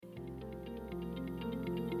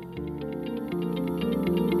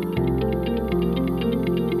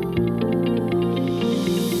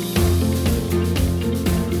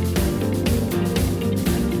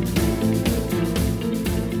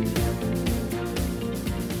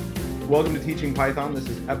Welcome to Teaching Python. This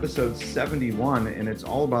is episode 71, and it's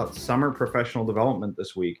all about summer professional development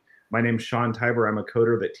this week. My name's Sean Tiber. I'm a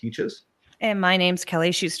coder that teaches. And my name's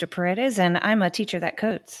Kelly Schuster Paredes, and I'm a teacher that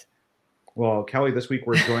codes. Well, Kelly, this week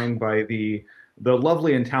we're joined by the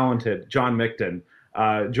lovely and talented John Michton,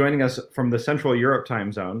 joining us from the Central Europe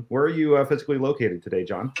time zone. Where are you physically located today,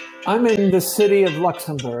 John? I'm in the city of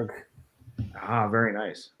Luxembourg. Ah, very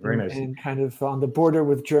nice. Very nice. And kind of on the border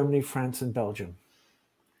with Germany, France, and Belgium.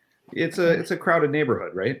 It's a crowded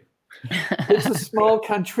neighborhood, right? It's a small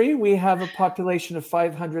country. We have a population of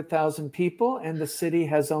 500,000 people, and the city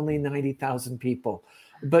has only 90,000 people.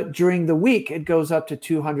 But during the week, it goes up to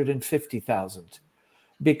 250,000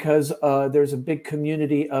 because there's a big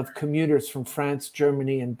community of commuters from France,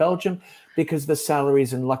 Germany, and Belgium because the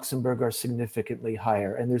salaries in Luxembourg are significantly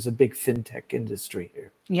higher, and there's a big fintech industry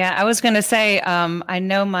here. Yeah, I was going to say, I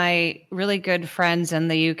know my really good friends in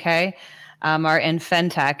the UK are in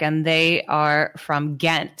fintech, and they are from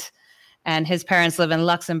Ghent. And his parents live in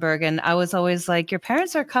Luxembourg. And I was always like, your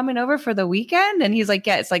parents are coming over for the weekend? And he's like,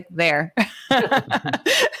 yeah, it's like there.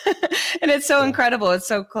 And it's so incredible. It's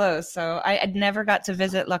so close. So I never got to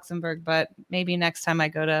visit Luxembourg, but maybe next time I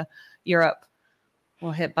go to Europe,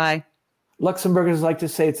 we'll hit by. Luxembourgers like to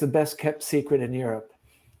say it's the best kept secret in Europe.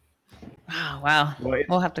 Oh, wow. Well,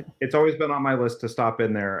 we'll have to. It's always been on my list to stop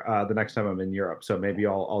in there the next time I'm in Europe. So maybe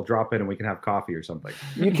I'll drop in and we can have coffee or something.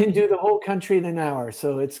 You can do the whole country in an hour,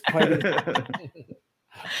 so it's quite.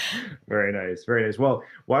 Very nice, very nice. Well,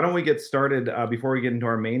 why don't we get started before we get into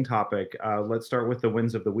our main topic? Let's start with the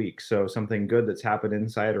wins of the week. So something good that's happened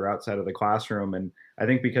inside or outside of the classroom. And I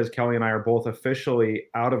think because Kelly and I are both officially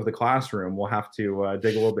out of the classroom, we'll have to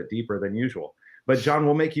dig a little bit deeper than usual. But John,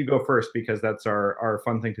 we'll make you go first because that's our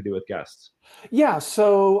fun thing to do with guests. Yeah,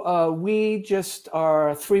 so we just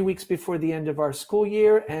are 3 weeks before the end of our school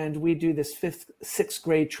year, and we do this sixth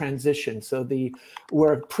grade transition. So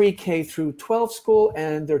we're pre-K through 12 school,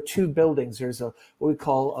 and there are two buildings. There's what we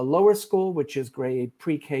call a lower school, which is grade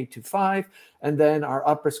pre-K to 5, and then our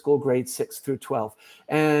upper school, grade 6 through 12.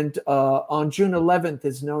 And on June 11th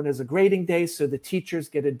is known as a grading day, so the teachers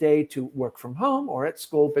get a day to work from home or at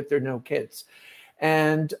school, but there are no kids.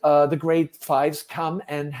 And the grade 5s come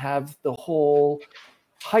and have the whole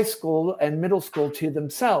high school and middle school to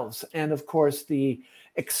themselves. And of course, the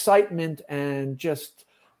excitement and just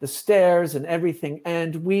the stares and everything.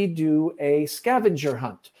 And we do a scavenger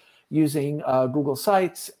hunt using Google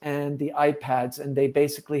Sites and the iPads. And they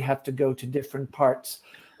basically have to go to different parts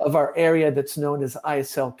of our area that's known as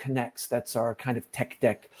ISL Connects. That's our kind of tech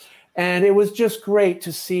deck. And it was just great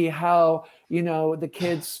to see how, the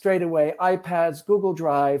kids straight away, iPads, Google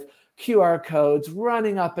Drive, QR codes,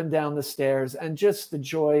 running up and down the stairs, and just the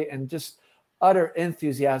joy and just utter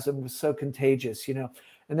enthusiasm was so contagious, And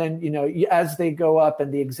then, as they go up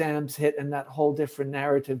and the exams hit and that whole different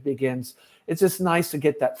narrative begins, it's just nice to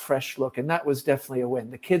get that fresh look. And that was definitely a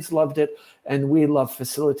win. The kids loved it, and we love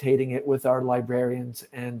facilitating it with our librarians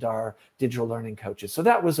and our digital learning coaches. So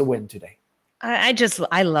that was a win today.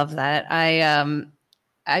 I love that.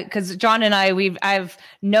 Because John and I've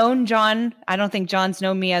known John. I don't think John's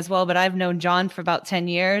known me as well, but I've known John for about 10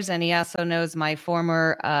 years. And he also knows my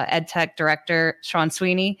former ed tech director, Sean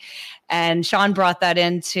Sweeney. And Sean brought that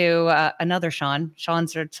into another Sean.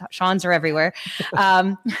 Sean's are everywhere.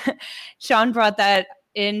 Sean brought that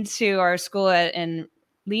into our school in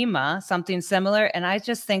Lima, something similar. And I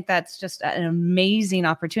just think that's just an amazing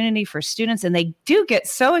opportunity for students. And they do get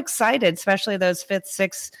so excited, especially those 5th,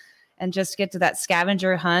 6th, and just get to that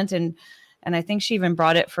scavenger hunt. And I think she even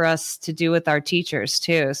brought it for us to do with our teachers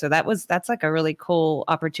too. So that's like a really cool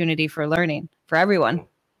opportunity for learning for everyone.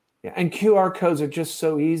 Yeah, and QR codes are just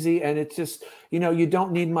so easy. And it's just, you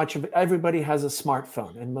don't need much of it. Everybody has a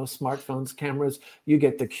smartphone, and most smartphones, cameras, you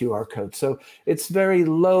get the QR code. So it's very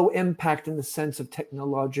low impact in the sense of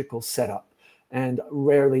technological setup. And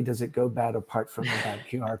rarely does it go bad apart from a bad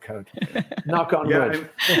QR code. Knock on wood.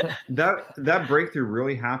 That breakthrough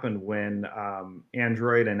really happened when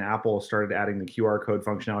Android and Apple started adding the QR code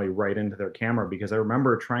functionality right into their camera, because I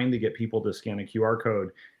remember trying to get people to scan a QR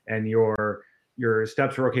code, and your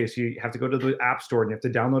steps are okay. So you have to go to the app store and you have to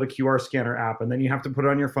download a QR scanner app, and then you have to put it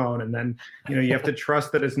on your phone, and then you have to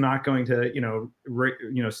trust that it's not going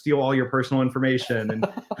to steal all your personal information. And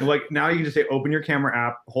like now you can just say open your camera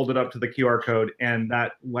app, hold it up to the QR code, and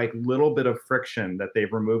that like little bit of friction that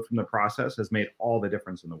they've removed from the process has made all the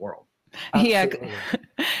difference in the world. Absolutely.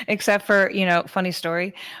 Yeah, except for, funny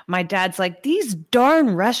story. My dad's like, these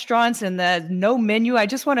darn restaurants and the no menu. I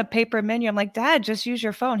just want a paper menu. I'm like, Dad, just use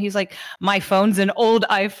your phone. He's like, my phone's an old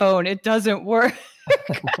iPhone. It doesn't work.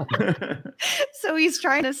 So he's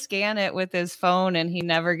trying to scan it with his phone and he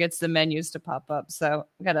never gets the menus to pop up. So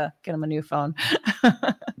I gotta get him a new phone.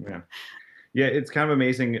 Yeah. Yeah, it's kind of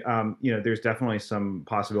amazing. There's definitely some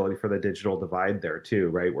possibility for the digital divide there too,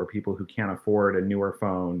 right? Where people who can't afford a newer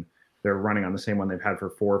phone, they're running on the same one they've had for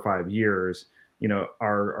 4 or 5 years,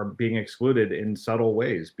 are being excluded in subtle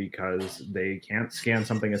ways because they can't scan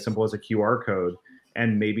something as simple as a QR code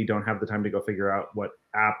and maybe don't have the time to go figure out what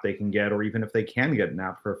app they can get, or even if they can get an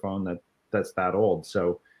app for a phone that's that old.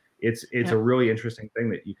 So it's a really interesting thing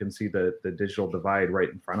that you can see the digital divide right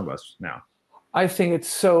in front of us now. I think it's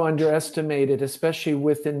so underestimated, especially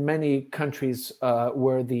within many countries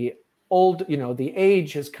where the the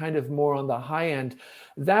age is kind of more on the high end.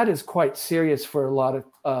 That is quite serious for a lot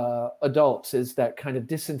of adults, is that kind of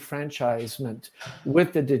disenfranchisement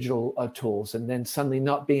with the digital tools, and then suddenly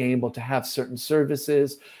not being able to have certain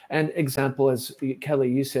services. And example, as Kelly,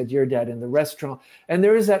 you said, your dad in the restaurant, and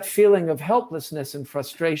there is that feeling of helplessness and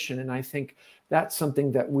frustration. And I think that's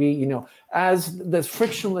something that we, as the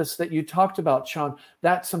frictionless that you talked about, Sean,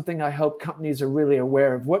 that's something I hope companies are really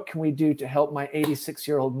aware of. What can we do to help my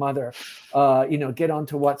 86-year-old mother, get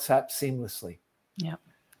onto WhatsApp seamlessly? Yeah,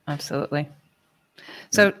 absolutely.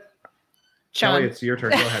 So, Sean, Kelly, it's your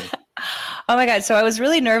turn. Go ahead. Oh my God. So I was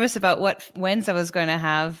really nervous about what wins I was going to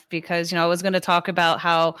have because, I was going to talk about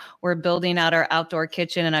how we're building out our outdoor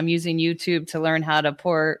kitchen and I'm using YouTube to learn how to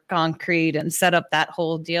pour concrete and set up that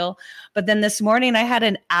whole deal. But then this morning I had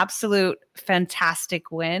an absolute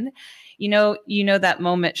fantastic win. You know that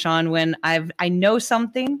moment, Sean, when I know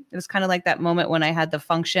something. It was kind of like that moment when I had the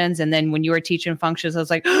functions, and then when you were teaching functions, I was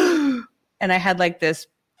like, and I had like this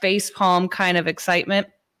facepalm kind of excitement.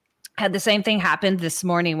 Had the same thing happen this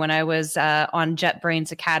morning when I was on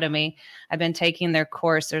JetBrains Academy. I've been taking their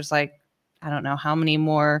course. There's I don't know how many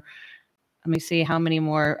more. Let me see how many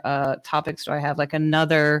more topics do I have? Like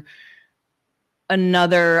another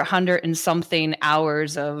 100 and something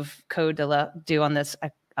hours of code to do on this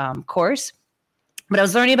course. But I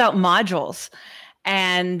was learning about modules,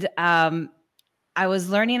 and I was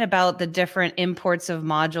learning about the different imports of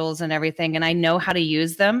modules and everything, and I know how to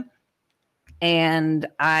use them. And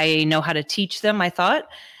I know how to teach them, I thought,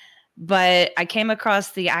 but I came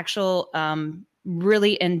across the actual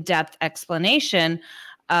really in-depth explanation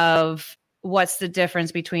of what's the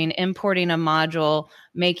difference between importing a module,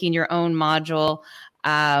 making your own module,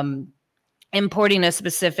 importing a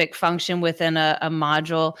specific function within a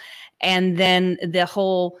module, and then the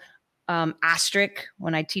whole asterisk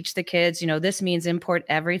when I teach the kids, this means import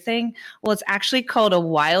everything. Well, it's actually called a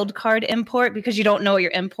wildcard import because you don't know what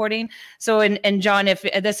you're importing. So, and John, if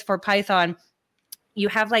this for Python, you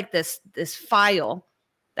have like this file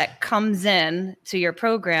that comes in to your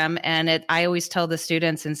program, and I always tell the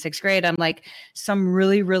students in 6th grade, I'm like, some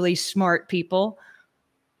really, really smart people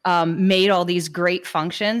made all these great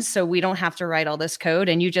functions, so we don't have to write all this code,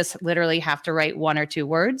 and you just literally have to write 1 or 2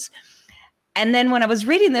 words. And then when I was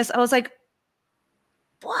reading this, I was like,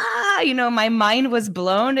 wow, my mind was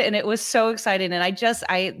blown, and it was so exciting. And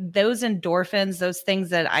those endorphins, those things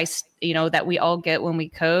that that we all get when we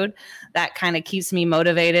code, that kind of keeps me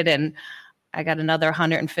motivated. And I got another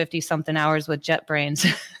 150 something hours with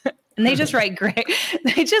JetBrains and they just write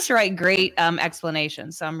great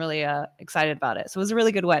explanations. So I'm really excited about it. So it was a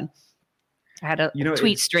really good win. I had a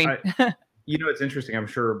tweet stream. It's interesting. I'm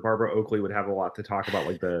sure Barbara Oakley would have a lot to talk about,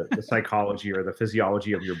 like the psychology or the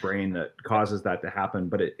physiology of your brain that causes that to happen.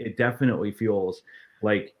 But it definitely feels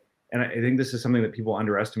like, and I think this is something that people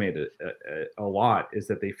underestimate a lot, is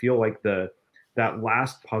that they feel like that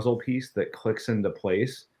last puzzle piece that clicks into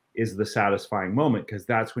place is the satisfying moment, because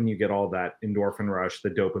that's when you get all that endorphin rush, the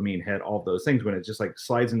dopamine hit, all of those things, when it just like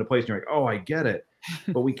slides into place and you're like, oh, I get it.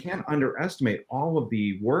 But we can't underestimate all of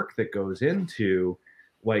the work that goes into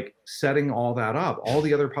like setting all that up, all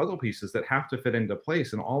the other puzzle pieces that have to fit into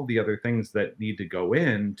place, and all the other things that need to go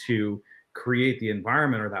in to create the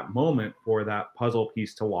environment or that moment for that puzzle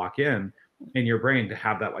piece to lock in your brain, to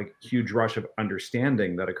have that like huge rush of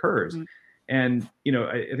understanding that occurs. Mm-hmm. And,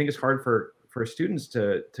 I think it's hard for students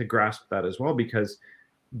to grasp that as well, because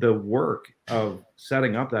the work of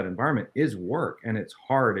setting up that environment is work, and it's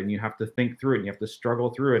hard, and you have to think through it, and you have to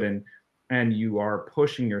struggle through it. And you are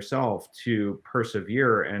pushing yourself to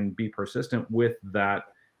persevere and be persistent with that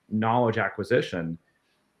knowledge acquisition.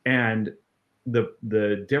 And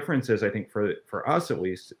the difference is, I think for us, at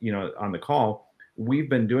least, on the call, we've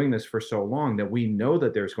been doing this for so long that we know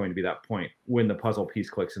that there's going to be that point when the puzzle piece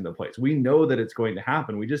clicks into place. We know that it's going to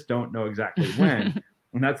happen. We just don't know exactly when.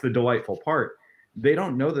 And that's the delightful part. They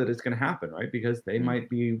don't know that it's going to happen, right? Because they might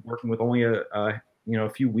be working with only a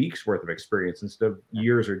few weeks worth of experience instead of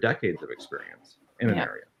years or decades of experience. in an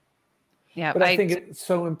area. Yeah, but I think it's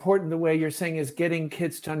so important. The way you're saying is getting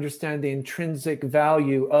kids to understand the intrinsic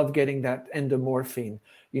value of getting that endomorphine.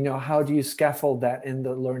 How do you scaffold that in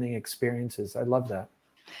the learning experiences? I love that.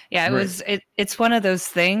 Yeah, it's one of those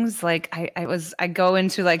things. Like I go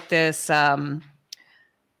into like this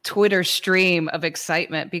Twitter stream of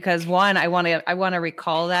excitement because one, I want to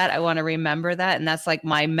recall that, I want to remember that, and that's like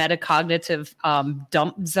my metacognitive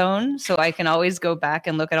dump zone. So I can always go back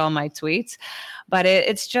and look at all my tweets. But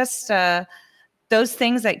it's just those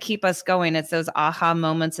things that keep us going. It's those aha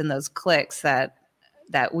moments and those clicks that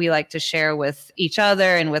we like to share with each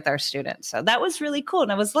other and with our students. So that was really cool,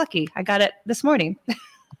 and I was lucky. I got it this morning.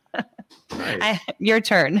 Nice. Your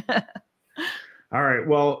turn. All right.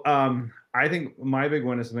 Well, I think my big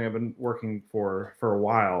one is something I've been working for a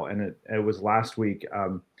while, and it was last week.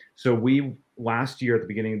 So we last year at the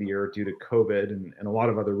beginning of the year, due to COVID and a lot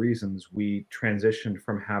of other reasons, we transitioned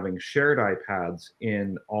from having shared iPads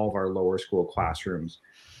in all of our lower school classrooms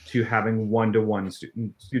to having one-to-one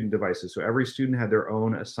student devices. So every student had their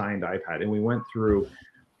own assigned iPad, and we went through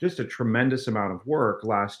just a tremendous amount of work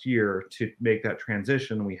last year to make that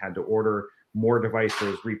transition. We had to order more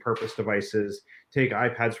devices, repurpose devices, take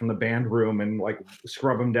iPads from the band room and like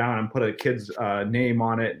scrub them down and put a kid's name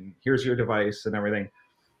on it, and here's your device and everything.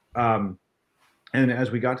 And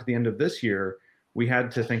as we got to the end of this year, we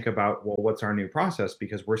had to think about, well, what's our new process?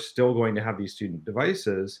 Because we're still going to have these student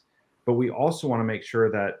devices, but we also want to make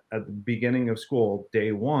sure that at the beginning of school,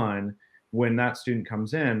 day one, when that student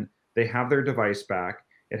comes in, they have their device back.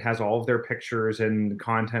 It has all of their pictures and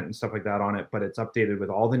content and stuff like that on it, but it's updated with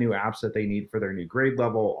all the new apps that they need for their new grade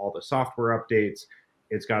level, all the software updates.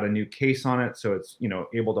 It's got a new case on it, so it's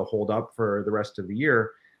able to hold up for the rest of the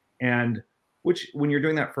year. And which, when you're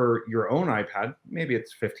doing that for your own iPad, maybe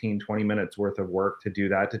it's 15, 20 minutes worth of work to do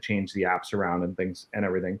that, to change the apps around and things and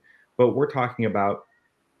everything. But we're talking about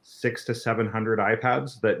 600 to 700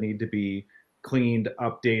 iPads that need to be cleaned,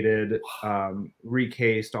 updated,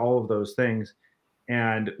 recased, all of those things.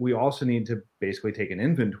 And we also need to basically take an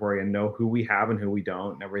inventory and know who we have and who we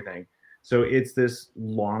don't and everything. So it's this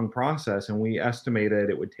long process, and we estimated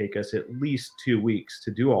it would take us at least 2 weeks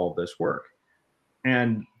to do all of this work.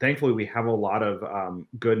 And thankfully, we have a lot of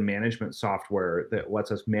good management software that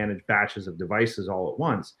lets us manage batches of devices all at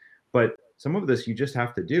once. But some of this you just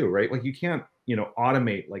have to do, right? Like you can't,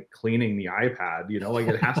 automate like cleaning the iPad, like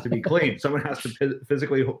it has to be cleaned. Someone has to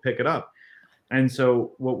physically pick it up. And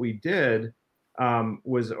so what we did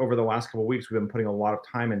was, over the last couple of weeks, we've been putting a lot of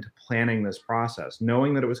time into planning this process,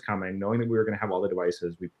 knowing that it was coming, knowing that we were going to have all the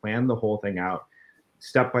devices. We planned the whole thing out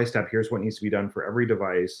step by step. Here's what needs to be done for every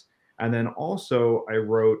device. And then also I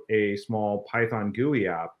wrote a small Python GUI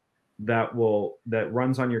app that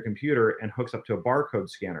runs on your computer and hooks up to a barcode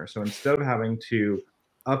scanner. So instead of having to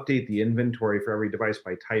update the inventory for every device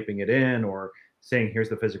by typing it in or saying, here's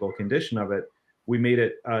the physical condition of it, we made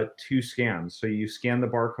it 2 scans. So you scan the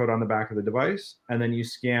barcode on the back of the device, and then you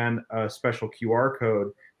scan a special QR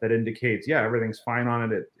code that indicates, yeah, everything's fine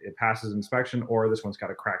on it. It passes inspection, or this one's got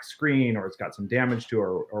a cracked screen, or it's got some damage to it,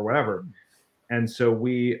 or whatever. And so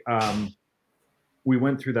we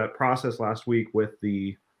went through that process last week with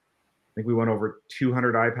I think we went over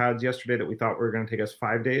 200 iPads yesterday that we thought were going to take us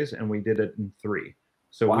 5 days, and we did it in 3.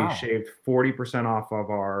 So wow. We shaved 40% off of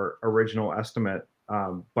our original estimate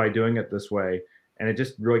by doing it this way. And it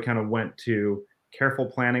just really kind of went to careful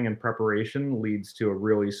planning and preparation leads to a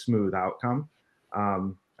really smooth outcome.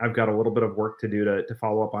 I've got a little bit of work to do to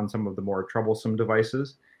follow up on some of the more troublesome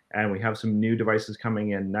devices. And we have some new devices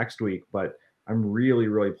coming in next week, but I'm really,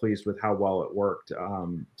 really pleased with how well it worked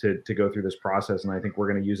to go through this process. And I think we're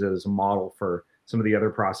going to use it as a model for some of the other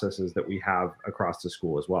processes that we have across the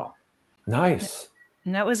school as well. Nice.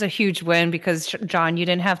 And that was a huge win because, John, you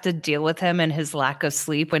didn't have to deal with him and his lack of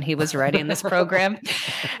sleep when he was writing this program.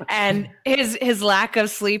 And his lack of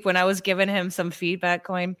sleep when I was giving him some feedback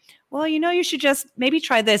going, well, you should just maybe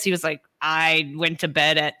try this. He was like, I went to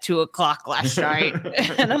bed at 2:00 last night.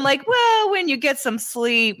 And I'm like, well, when you get some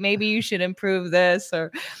sleep, maybe you should improve this,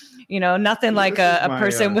 or, nothing like a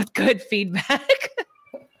person with good feedback.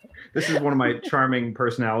 This is one of my charming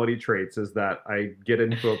personality traits, is that I get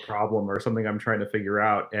into a problem or something I'm trying to figure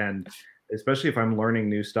out. And especially if I'm learning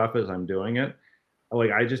new stuff as I'm doing it,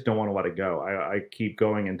 like, I just don't want to let it go. I keep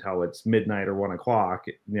going until it's midnight or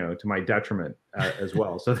 1:00, to my detriment as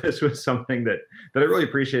well. So this was something that I really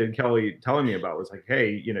appreciated Kelly telling me about. Was like,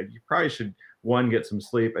 hey, you probably should, 1, get some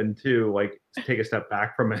sleep, and 2, like, take a step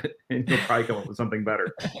back from it, and you'll probably come up with something better.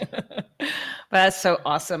 That's so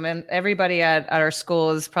awesome. And everybody at our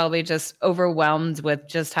school is probably just overwhelmed with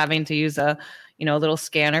just having to use a little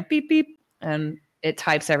scanner, beep, beep. And it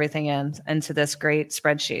types everything into this great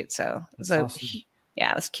spreadsheet. So awesome.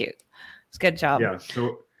 Yeah, it was cute. It's a good job. Yeah.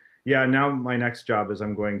 So yeah, now my next job is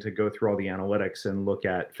I'm going to go through all the analytics and look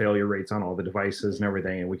at failure rates on all the devices and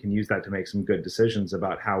everything. And we can use that to make some good decisions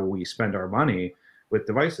about how we spend our money with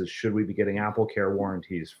devices. Should we be getting Apple Care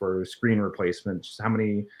warranties for screen replacements? How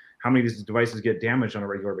many of these devices get damaged on a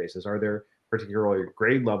regular basis? Are there particularly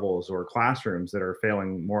grade levels or classrooms that are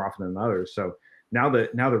failing more often than others? So now the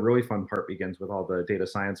really fun part begins with all the data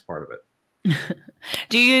science part of it.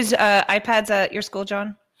 Do you use iPads at your school,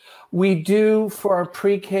 John? We do for our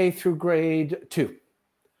pre-K through grade 2.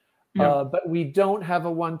 But we don't have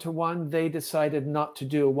a one-to-one. They decided not to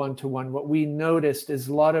do a one-to-one. What we noticed is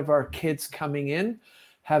a lot of our kids coming in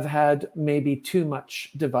have had maybe too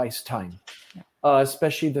much device time,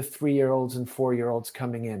 especially the 3-year-olds and 4-year-olds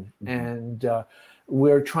coming in. And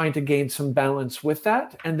we're trying to gain some balance with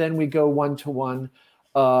that. And then we go one-to-one,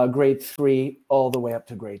 grade 3 all the way up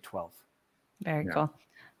to grade 12. Very cool.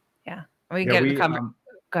 Yeah.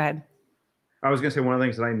 Go ahead. I was going to say one of the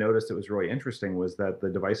things that I noticed that was really interesting was that the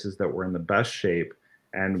devices that were in the best shape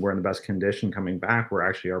and were in the best condition coming back were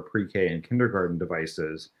actually our pre-K and kindergarten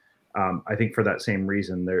devices. I think for that same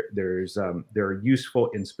reason, they're useful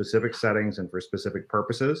in specific settings and for specific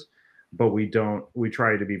purposes, but we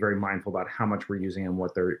try to be very mindful about how much we're using and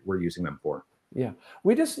what we're using them for. Yeah,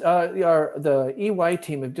 we just the EY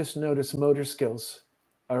team have just noticed motor skills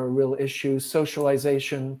are a real issue,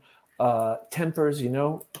 socialization. Tempers,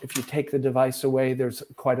 if you take the device away, there's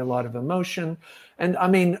quite a lot of emotion. And I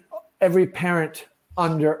mean, every parent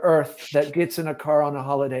under earth that gets in a car on a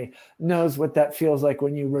holiday knows what that feels like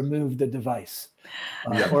when you remove the device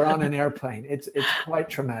or on an airplane. It's quite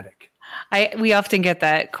traumatic. We often get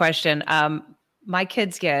that question. My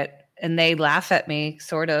kids and they laugh at me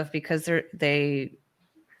sort of because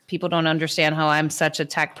people don't understand how I'm such a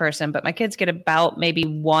tech person, but my kids get about maybe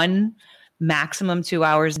 1, maximum 2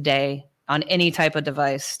 hours a day on any type of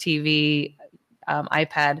device, TV,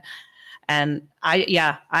 iPad. And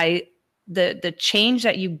the change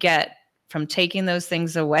that you get from taking those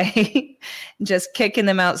things away, just kicking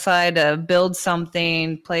them outside to build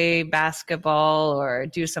something, play basketball or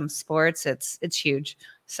do some sports, it's huge.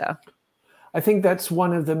 So I think that's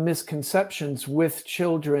one of the misconceptions with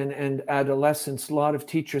children and adolescents. A lot of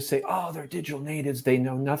teachers say, oh, they're digital natives, they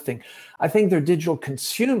know nothing. I think they're digital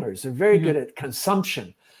consumers. They're very good at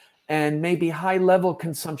consumption and maybe high-level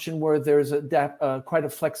consumption where there's quite a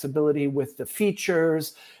flexibility with the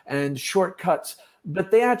features and shortcuts,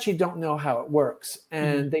 but they actually don't know how it works.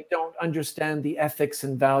 And they don't understand the ethics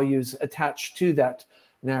and values attached to that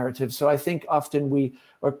narrative. So I think often we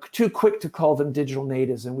are too quick to call them digital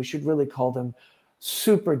natives, and we should really call them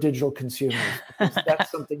super digital consumers, because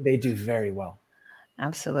that's something they do very well.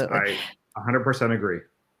 Absolutely. I 100% agree.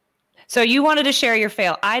 So you wanted to share your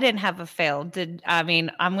fail. I didn't have a fail. I'm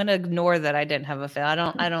going to ignore that I didn't have a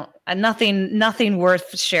fail. Nothing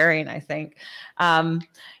worth sharing, I think.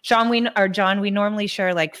 John, we normally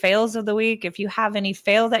share like fails of the week. If you have any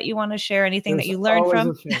fail that you want to share, anything that you learned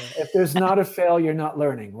from. If there's not a fail, you're not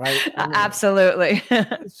learning, right? Absolutely.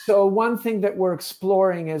 So one thing that we're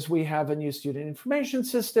exploring is we have a new student information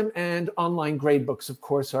system, and online gradebooks, of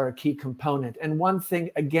course, are a key component. And one thing,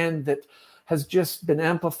 again, that has just been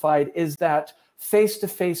amplified is that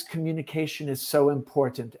face-to-face communication is so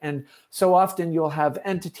important. And so often you'll have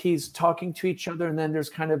entities talking to each other, and then there's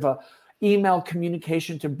kind of a email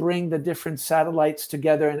communication to bring the different satellites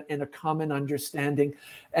together in a common understanding.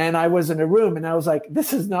 And I was in a room and I was like,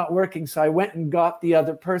 this is not working. So I went and got the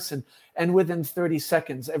other person, and within 30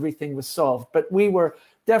 seconds, everything was solved. But we were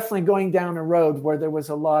definitely going down a road where there was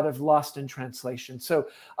a lot of lost in translation. So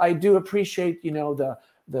I do appreciate,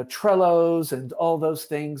 the Trellos and all those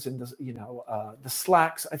things, and the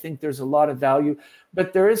Slacks. I think there's a lot of value,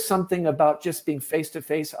 but there is something about just being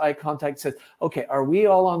face-to-face, eye contact. Says, okay, are we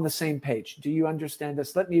all on the same page? Do you understand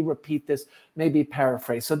this? Let me repeat this, maybe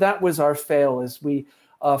paraphrase. So that was our fail, is we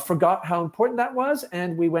forgot how important that was,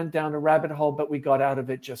 and we went down a rabbit hole, but we got out of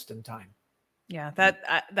it just in time. Yeah,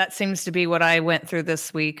 that seems to be what I went through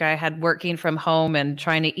this week. I had working from home and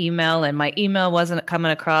trying to email, and my email wasn't coming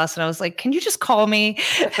across. And I was like, can you just call me?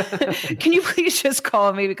 Can you please just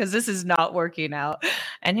call me? Because this is not working out.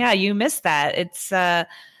 And yeah, you missed that. It's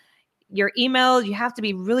your email. You have to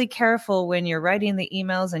be really careful when you're writing the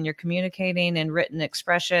emails and you're communicating in written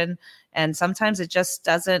expression. And sometimes it just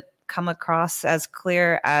doesn't come across as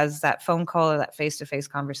clear as that phone call or that face-to-face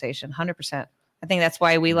conversation. 100%. I think that's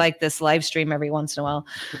why we like this live stream every once in a while.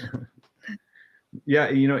 Yeah,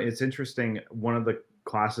 it's interesting. One of the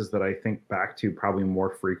classes that I think back to probably more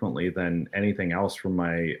frequently than anything else from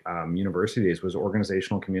my university days was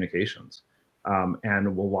organizational communications. And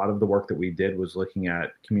a lot of the work that we did was looking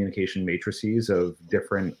at communication matrices of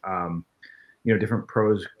different, different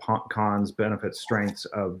pros, cons, benefits, strengths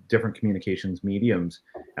of different communications mediums.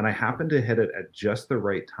 And I happened to hit it at just the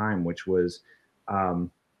right time, which was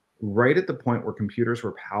right at the point where computers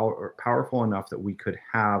were powerful enough that we could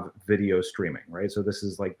have video streaming, right? So this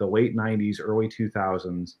is like the late 90s, early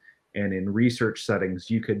 2000s. And in research settings,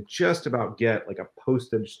 you could just about get like a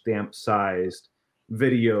postage stamp sized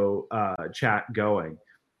video chat going.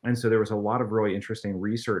 And so there was a lot of really interesting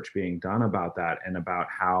research being done about that and about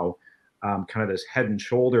how kind of this head and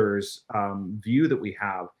shoulders view that we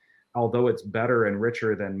have, although it's better and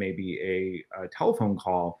richer than maybe a telephone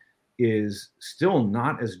call, is still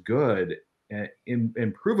not as good,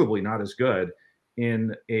 improvably not as good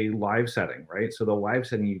in a live setting, right? So the live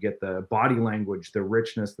setting, you get the body language, the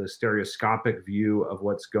richness, the stereoscopic view of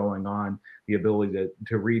what's going on, the ability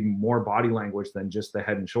to read more body language than just the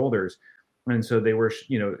head and shoulders. And so they were,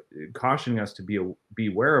 cautioning us to be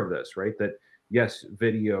aware of this, right? That yes,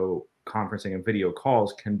 video conferencing and video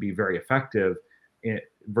calls can be very effective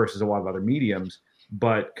versus a lot of other mediums,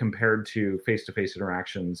 but compared to face-to-face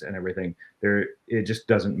interactions and everything, it just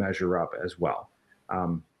doesn't measure up as well.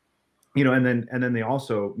 And then they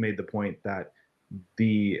also made the point that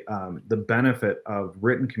the benefit of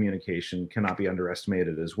written communication cannot be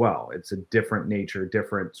underestimated as well. It's a different nature,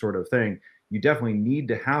 different sort of thing. You definitely need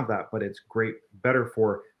to have that, but it's better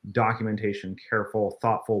for documentation, careful,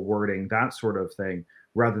 thoughtful wording, that sort of thing,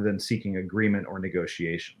 rather than seeking agreement or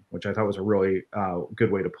negotiation, which I thought was a really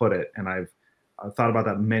good way to put it. And I've thought about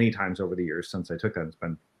that many times over the years since I took that. It's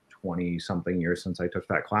been 20 something years since I took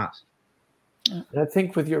that class. And I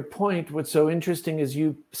think with your point, what's so interesting is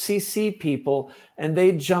you CC people and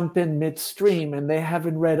they jump in midstream and they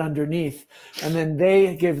haven't read underneath, and then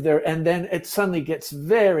they give and then it suddenly gets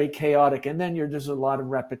very chaotic, and then there's a lot of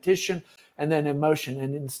repetition and then emotion.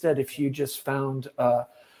 And instead, if you just found,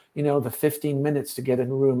 the 15 minutes to get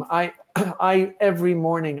in a room, I every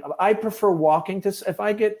morning, I prefer walking if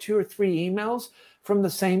I get 2 or 3 emails from the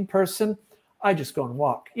same person, I just go and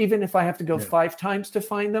walk, even if I have to go 5 times to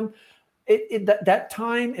find them. That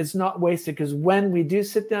time is not wasted, because when we do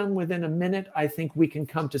sit down within a minute, I think we can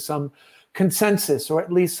come to some consensus or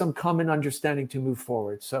at least some common understanding to move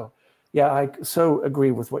forward. So, yeah, I so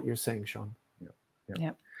agree with what you're saying, Sean.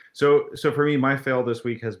 Yeah. So for me, my fail this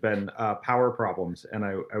week has been power problems, and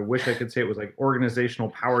I wish I could say it was like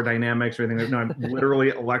organizational power dynamics or anything. No, I'm literally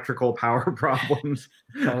electrical power problems.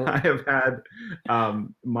 I have had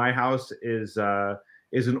my house is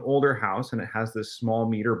an older house, and it has this small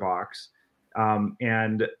meter box.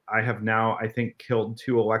 And I have now, I think, killed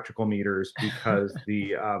 2 electrical meters because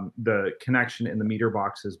the connection in the meter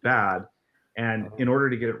box is bad. And in order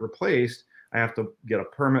to get it replaced, I have to get a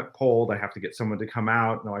permit pulled. I have to get someone to come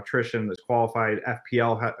out, an electrician that's qualified.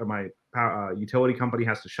 FPL, my utility company,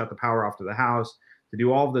 has to shut the power off to the house to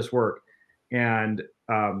do all of this work. And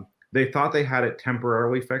they thought they had it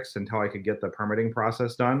temporarily fixed until I could get the permitting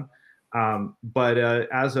process done. But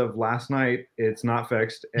as of last night, it's not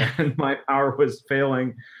fixed, and my power was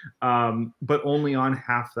failing, but only on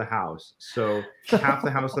half the house. So half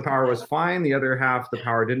the house, the power was fine. The other half, the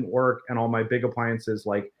power didn't work. And all my big appliances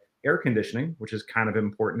like air conditioning, which is kind of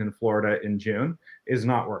important in Florida in June, is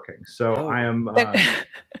not working. So I am the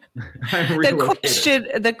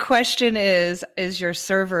question is your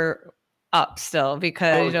server up still?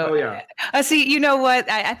 Because see, you know what,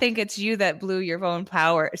 I think it's you that blew your own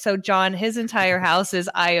power. So John, his entire house is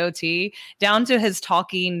IoT, down to his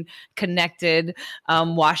talking connected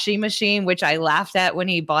washing machine, which I laughed at when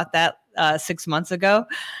he bought that 6 months ago.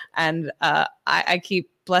 And I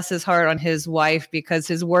keep, bless his heart, on his wife, because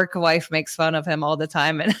his work wife makes fun of him all the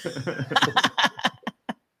time. And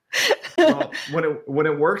well, when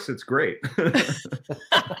it works, it's great.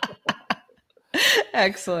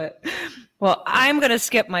 Excellent. Well, I'm going to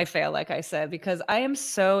skip my fail, like I said, because I am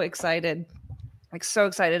so excited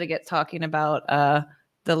to get talking about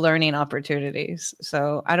the learning opportunities.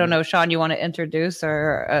 So I don't know, Sean, you want to introduce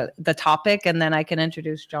the topic, and then I can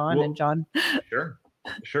introduce John and John. Sure.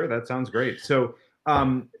 That sounds great. So,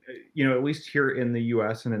 at least here in the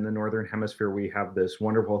US and in the Northern Hemisphere, we have this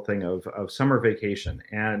wonderful thing of summer vacation.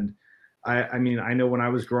 And I mean, I know when I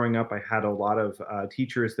was growing up, I had a lot of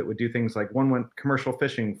teachers that would do things like, one went commercial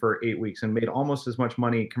fishing for 8 weeks and made almost as much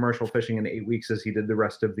money commercial fishing in 8 weeks as he did the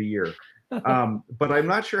rest of the year. But I'm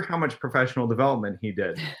not sure how much professional development he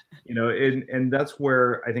did, and that's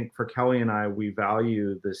where I think for Kelly and I, we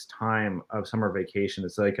value this time of summer vacation.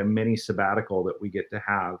 It's like a mini sabbatical that we get to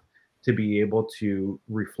have to be able to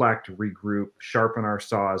reflect, regroup, sharpen our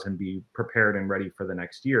saws, and be prepared and ready for the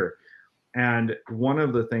next year. And one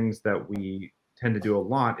of the things that we tend to do a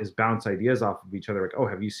lot is bounce ideas off of each other. Like, oh,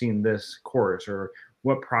 have you seen this course? Or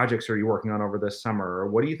what projects are you working on over this summer? Or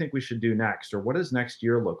what do you think we should do next? Or what does next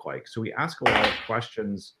year look like? So we ask a lot of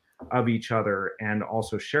questions of each other and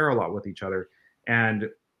also share a lot with each other. And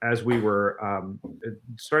as we were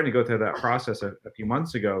starting to go through that process a few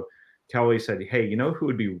months ago, Kelly said, hey, you know who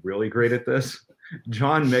would be really great at this?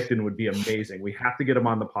 John Mickton would be amazing. We have to get him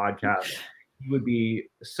on the podcast. He would be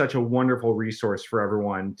such a wonderful resource for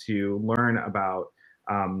everyone to learn about,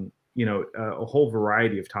 a whole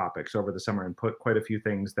variety of topics over the summer, and put quite a few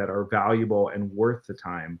things that are valuable and worth the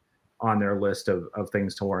time on their list of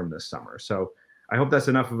things to learn this summer. So I hope that's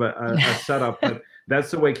enough of a setup, but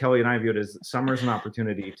that's the way Kelly and I view it, is summer is an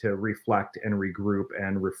opportunity to reflect and regroup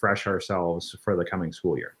and refresh ourselves for the coming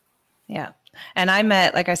school year. Yeah. And I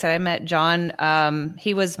met John.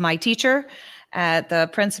 He was my teacher at the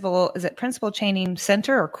Principal Training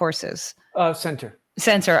Center or Courses?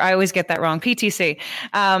 Center. I always get that wrong. PTC.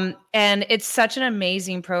 And it's such an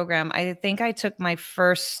amazing program. I think I took my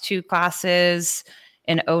first 2 classes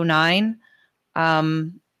in 2009.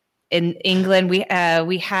 In England, we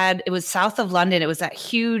had, it was south of London. It was that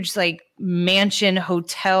huge mansion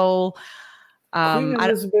hotel. Queen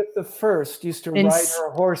Elizabeth I used to ride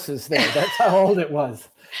her horses there. That's how old it was.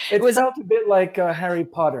 It felt a bit like Harry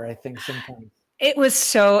Potter, I think, sometimes. It was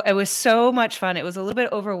so much fun. It was a little bit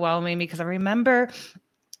overwhelming because I remember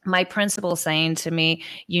my principal saying to me,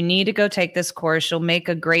 you need to go take this course. You'll make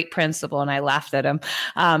a great principal. And I laughed at him.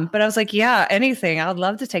 But I was like, yeah, anything. I'd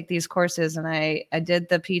love to take these courses. And I did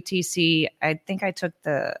the PTC. I think I took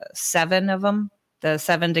the 7 of them, the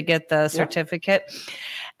 7 to get the certificate. Yeah.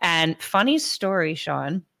 And funny story,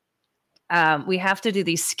 Sean, we have to do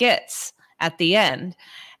these skits at the end.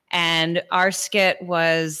 And our skit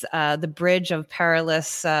was The Bridge of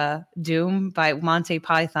Perilous Doom by Monty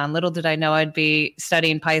Python. Little did I know I'd be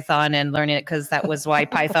studying Python and learning it, because that was why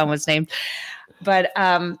Python was named. But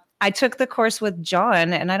I took the course with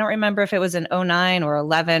John, and I don't remember if it was in 2009 or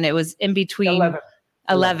 11. It was in between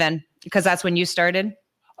 11, because that's when you started?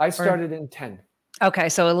 I started in 10. Okay,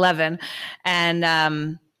 so 11.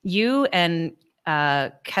 And you and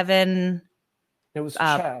Kevin. It was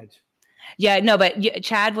Chad. Yeah, no, but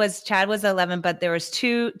Chad was 11, but there was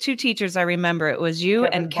two teachers I remember. It was you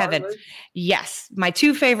and Kevin. Bartlett? Yes, my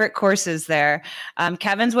 2 favorite courses there.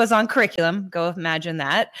 Kevin's was on curriculum. Go imagine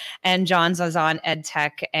that. And John's was on ed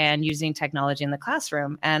tech and using technology in the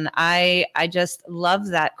classroom. And I just love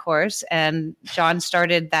that course. And John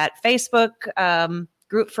started that Facebook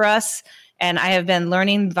group for us. And I have been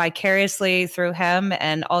learning vicariously through him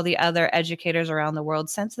and all the other educators around the world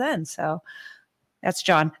since then. So that's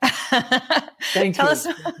John. Thank Tell you. us.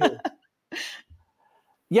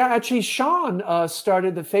 Yeah, actually, Sean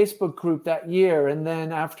started the Facebook group that year. And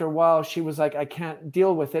then after a while, she was like, I can't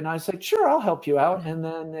deal with it. And I said, sure, I'll help you out. And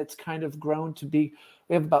then it's kind of grown to be,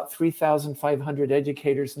 we have about 3,500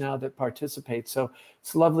 educators now that participate. So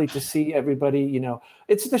it's lovely to see everybody,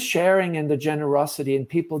 it's the sharing and the generosity and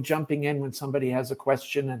people jumping in when somebody has a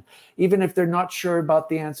question. And even if they're not sure about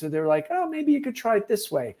the answer, they're like, oh, maybe you could try it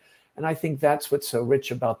this way. And I think that's what's so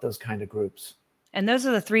rich about those kind of groups. And those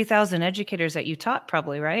are the 3,000 educators that you taught,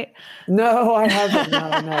 probably, right? No, I haven't.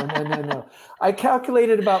 No. I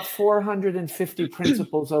calculated about 450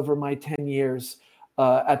 principals over my 10 years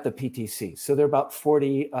at the PTC. So there are about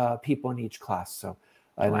 40 people in each class. So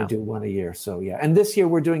and I do 1 a year. So yeah. And this year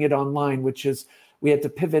we're doing it online, which is, we had to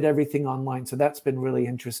pivot everything online. So that's been really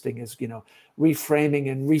interesting, is,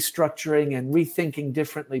 reframing and restructuring and rethinking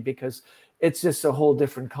differently, because it's just a whole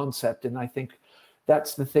different concept. And I think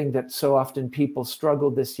that's the thing that so often people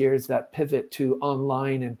struggle this year, is that pivot to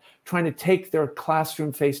online and trying to take their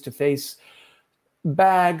classroom face-to-face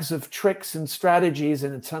bags of tricks and strategies.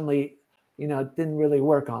 And it suddenly, it didn't really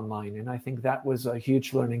work online. And I think that was a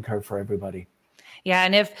huge learning curve for everybody. Yeah,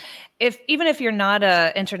 and if even if you're not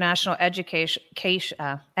a international educator,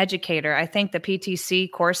 I think the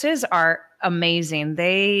PTC courses are amazing.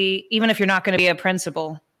 Even if you're not going to be a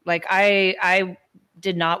principal, like I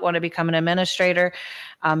did not want to become an administrator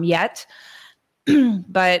yet,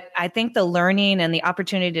 but I think the learning and the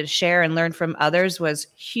opportunity to share and learn from others was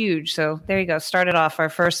huge. So there you go. Started off our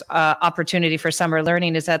first opportunity for summer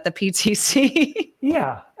learning is at the PTC.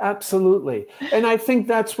 Yeah, absolutely. And I think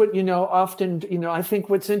that's what, often, I think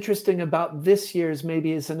what's interesting about this year is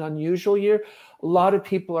maybe it's an unusual year. A lot of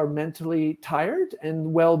people are mentally tired,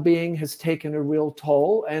 and well-being has taken a real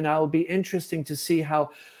toll. And I'll be interesting to see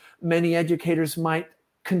how many educators might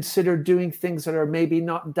consider doing things that are maybe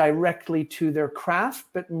not directly to their craft,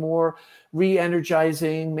 but more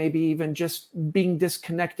re-energizing, maybe even just being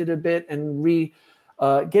disconnected a bit and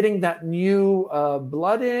getting that new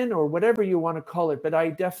blood in, or whatever you want to call it. But I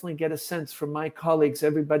definitely get a sense from my colleagues,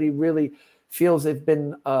 everybody really feels they've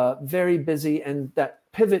been very busy, and that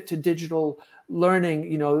pivot to digital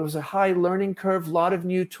learning, there was a high learning curve, a lot of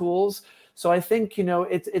new tools. So I think,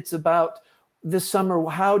 it's about this summer,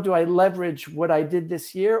 how do I leverage what I did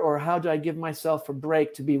this year, or how do I give myself a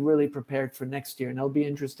break to be really prepared for next year? And it'll be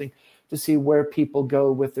interesting to see where people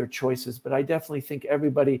go with their choices. But I definitely think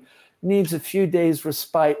everybody needs a few days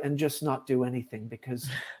respite and just not do anything, because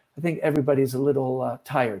I think everybody's a little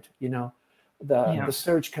tired, the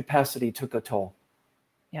surge capacity took a toll.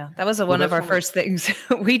 Yeah, that was one of our first things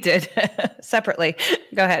we did separately.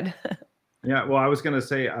 Go ahead. Yeah, well, I was going to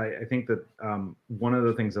say, I think that one of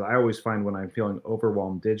the things that I always find when I'm feeling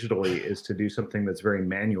overwhelmed digitally is to do something that's very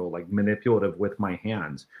manual, like manipulative with my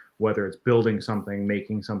hands, whether it's building something,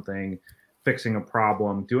 making something, fixing a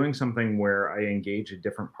problem, doing something where I engage a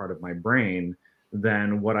different part of my brain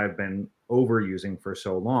than what I've been overusing for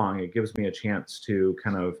so long. It gives me a chance to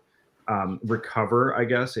kind of recover, I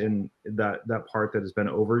guess, in that part that has been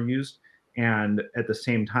overused, and at the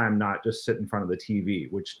same time not just sit in front of the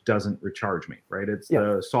TV, which doesn't recharge me, right? It's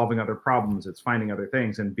the solving other problems, it's finding other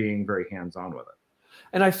things, and being very hands-on with it.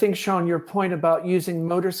 And I think, Sean, your point about using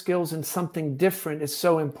motor skills in something different is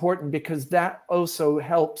so important, because that also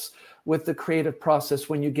helps with the creative process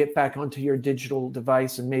when you get back onto your digital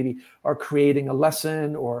device and maybe are creating a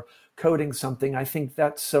lesson or coding something. I think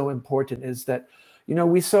that's so important, is that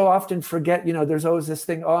we so often forget, there's always this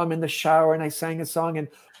thing, I'm in the shower and I sang a song and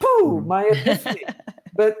pooh, my epiphany.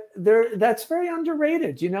 But that's very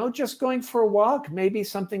underrated, just going for a walk, maybe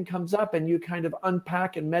something comes up and you kind of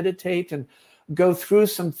unpack and meditate and go through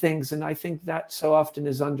some things. And I think that so often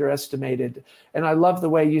is underestimated. And I love the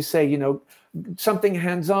way you say, something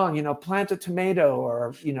hands-on, plant a tomato,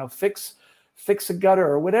 or, fix a gutter,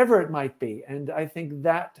 or whatever it might be. And I think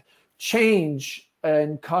that change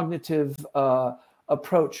and cognitive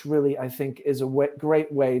approach really, I think, is a great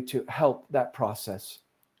way to help that process.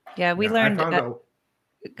 Yeah, we learned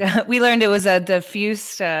it was a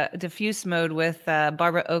diffuse mode with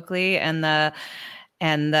Barbara Oakley, and the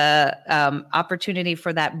opportunity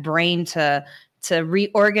for that brain to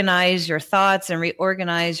reorganize your thoughts and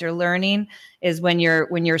reorganize your learning is when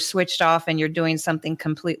you're switched off and you're doing something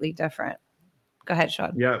completely different. Go ahead,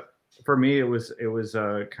 Sean. Yeah. For me, it was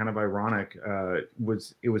kind of ironic. It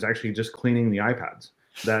was actually just cleaning the iPads.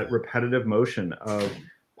 That repetitive motion of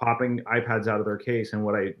popping iPads out of their case, and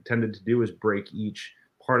what I tended to do is break each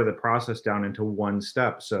part of the process down into one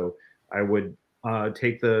step. So I would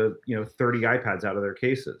take the 30 iPads out of their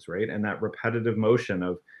cases, right? And that repetitive motion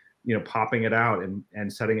of popping it out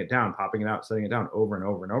and setting it down, popping it out, setting it down over and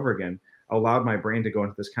over and over again, allowed my brain to go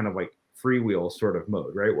into this kind of like freewheel sort of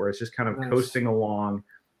mode, right? Where it's just kind of coasting along.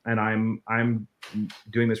 And I'm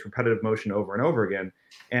doing this repetitive motion over and over again.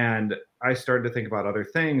 And I started to think about other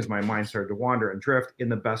things. My mind started to wander and drift in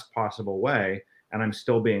the best possible way. And I'm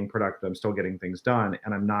still being productive. I'm still getting things done.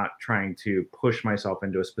 And I'm not trying to push myself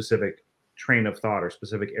into a specific train of thought or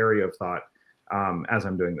specific area of thought as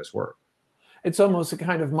I'm doing this work. It's almost a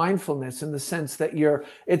kind of mindfulness, in the sense that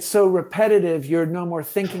it's so repetitive, you're no more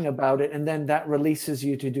thinking about it, and then that releases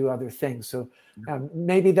you to do other things. So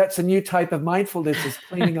maybe that's a new type of mindfulness, is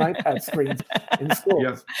cleaning iPad screens in school.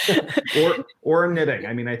 Yes. Or knitting.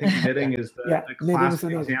 I mean, I think knitting is the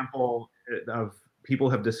classic example of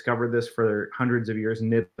people have discovered this for hundreds of years.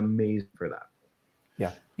 Knit's amazing for that.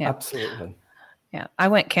 Yeah, absolutely. Yeah, I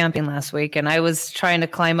went camping last week, and I was trying to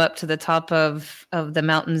climb up to the top of the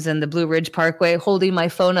mountains in the Blue Ridge Parkway, holding my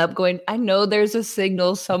phone up, going, I know there's a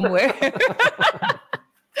signal somewhere.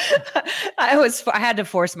 I had to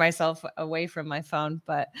force myself away from my phone,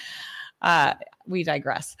 but we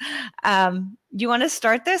digress. You want to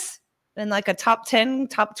start this in like a top 10,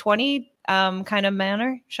 top 20 kind of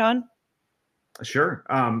manner, Sean? Sure.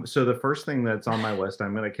 So the first thing that's on my list,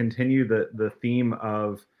 I'm going to continue the theme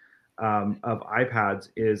of iPads,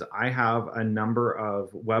 is I have a number of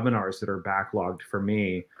webinars that are backlogged for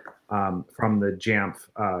me from the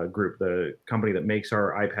Jamf group, the company that makes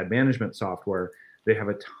our iPad management software. They have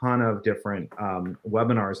a ton of different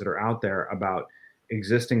webinars that are out there about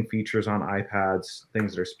existing features on iPads,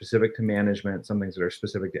 things that are specific to management, some things that are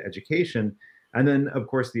specific to education. And then, of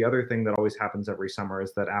course, the other thing that always happens every summer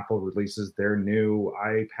is that Apple releases their new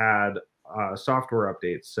iPad software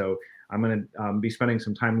updates. So I'm going to be spending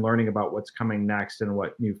some time learning about what's coming next and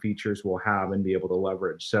what new features we'll have and be able to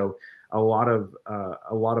leverage. So a lot of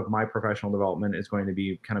my professional development is going to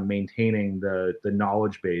be kind of maintaining the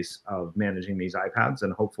knowledge base of managing these iPads,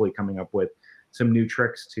 and hopefully coming up with some new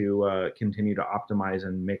tricks to continue to optimize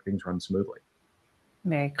and make things run smoothly.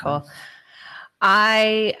 Very cool.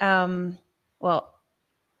 Well,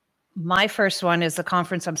 my first one is the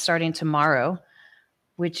conference I'm starting tomorrow,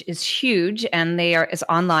 which is huge, and it's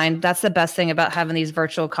online. That's the best thing about having these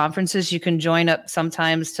virtual conferences. You can join up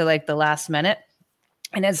sometimes to like the last minute,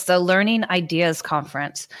 and it's the Learning Ideas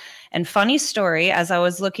Conference. And funny story, as I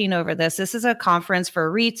was looking over this is a conference for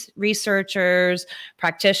researchers,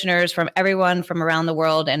 practitioners from everyone from around the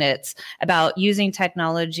world. And it's about using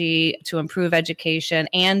technology to improve education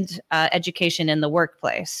and education in the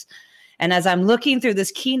workplace. And as I'm looking through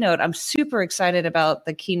this keynote, I'm super excited about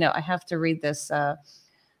the keynote. I have to read this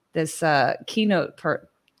keynote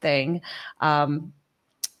thing.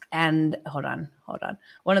 And hold on.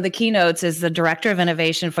 One of the keynotes is the Director of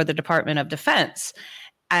Innovation for the Department of Defense.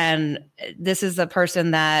 And this is a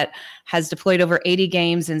person that has deployed over 80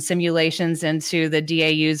 games and simulations into the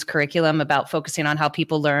DAU's curriculum about focusing on how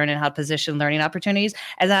people learn and how to position learning opportunities.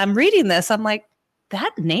 As I'm reading this, I'm like,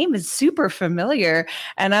 that name is super familiar.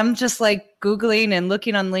 And I'm just like Googling and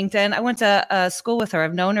looking on LinkedIn. I went to school with her.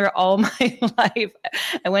 I've known her all my life.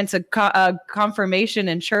 I went to confirmation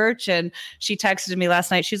in church, and she texted me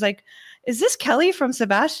last night. She's like, is this Kelly from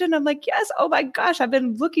Sebastian? I'm like, yes. Oh my gosh. I've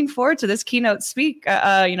been looking forward to this keynote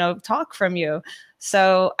talk from you.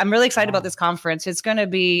 So I'm really excited about this conference. It's going to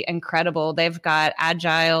be incredible. They've got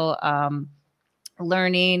agile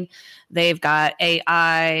learning. They've got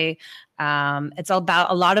AI. It's all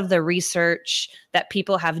about a lot of the research that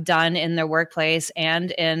people have done in their workplace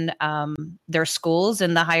and in their schools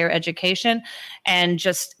in the higher education, and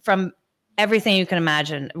just from everything you can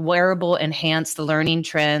imagine, wearable enhanced learning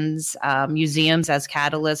trends, museums as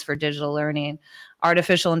catalysts for digital learning,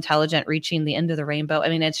 artificial intelligence reaching the end of the rainbow. I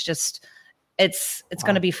mean, it's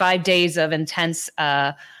going to be 5 days of intense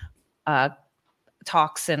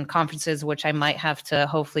talks and conferences, which I might have to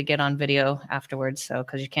hopefully get on video afterwards. So,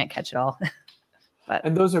 cause you can't catch it all.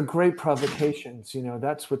 And those are great provocations.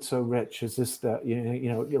 That's what's so rich is this,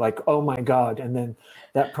 you're like, oh my God. And then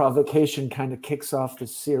that provocation kind of kicks off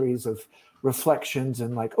this series of reflections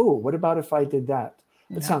and like, oh, what about if I did that?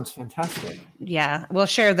 That sounds fantastic. Yeah. We'll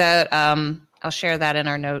share that. I'll share that in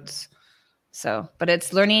our notes. So, but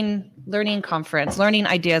it's learning conference, Learning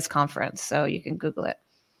Ideas Conference. So you can Google it.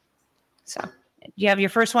 So you have your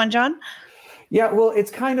first one, John? Yeah, well, it's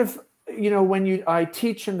kind of, when I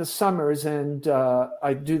teach in the summers and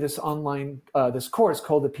I do this online, this course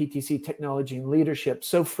called the PTC Technology and Leadership.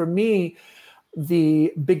 So for me,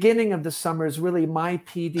 the beginning of the summer is really my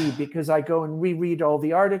PD because I go and reread all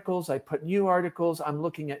the articles. I put new articles. I'm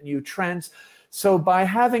looking at new trends. So by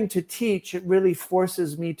having to teach, it really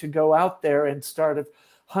forces me to go out there and start to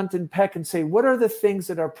hunt and peck and say, what are the things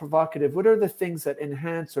that are provocative? What are the things that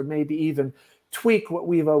enhance or maybe even tweak what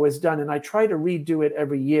we've always done? And I try to redo it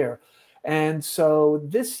every year. And so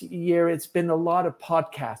this year, it's been a lot of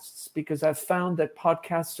podcasts because I've found that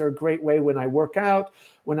podcasts are a great way when I work out,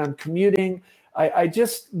 when I'm commuting. I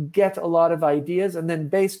just get a lot of ideas. And then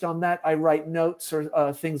based on that, I write notes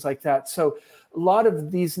or things like that. So a lot of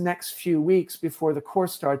these next few weeks before the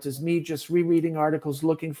course starts is me just rereading articles,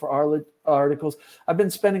 looking for articles. I've been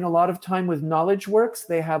spending a lot of time with KnowledgeWorks.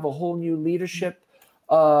 They have a whole new leadership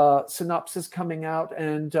synopsis coming out.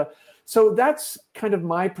 And so that's kind of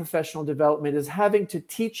my professional development, is having to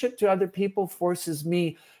teach it to other people forces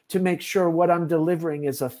me to make sure what I'm delivering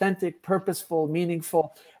is authentic, purposeful,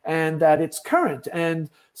 meaningful, and that it's current. And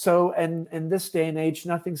so, and in this day and age,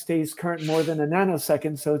 nothing stays current more than a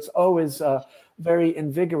nanosecond. So it's always very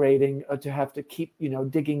invigorating to have to keep,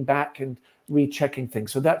 digging back and rechecking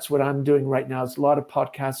things. So that's what I'm doing right now, is a lot of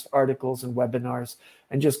podcast articles and webinars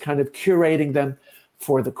and just kind of curating them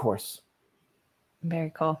for the course. Very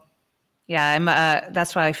cool. Yeah, I'm.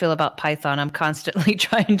 That's what I feel about Python. I'm constantly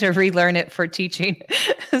trying to relearn it for teaching,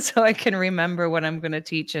 so I can remember what I'm going to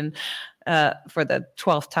teach and for the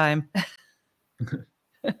 12th time.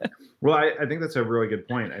 Well, I think that's a really good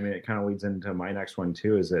point. I mean, it kind of leads into my next one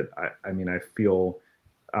too. Is that I feel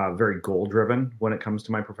very goal driven when it comes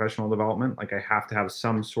to my professional development. Like I have to have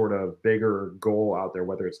some sort of bigger goal out there,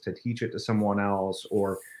 whether it's to teach it to someone else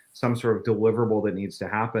or some sort of deliverable that needs to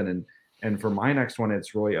happen. And for my next one,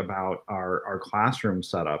 it's really about our classroom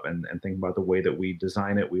setup and thinking about the way that we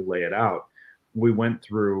design it, we lay it out. We went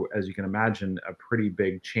through, as you can imagine, a pretty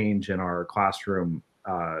big change in our classroom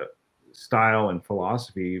style and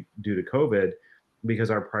philosophy due to COVID,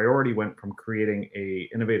 because our priority went from creating a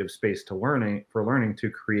innovative space for learning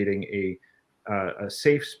to creating a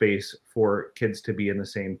safe space for kids to be in the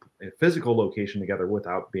same physical location together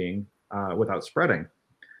without spreading.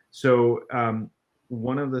 So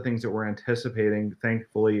one of the things that we're anticipating,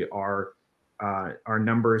 thankfully, our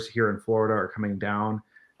numbers here in Florida are coming down.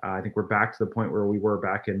 I think we're back to the point where we were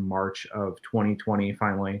back in March of 2020,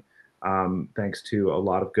 finally, thanks to a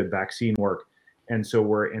lot of good vaccine work. And so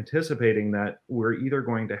we're anticipating that we're either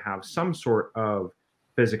going to have some sort of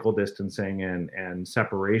physical distancing and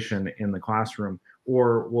separation in the classroom,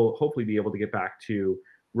 or we'll hopefully be able to get back to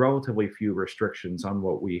relatively few restrictions on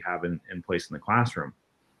what we have in place in the classroom.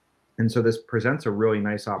 And so this presents a really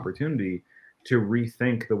nice opportunity to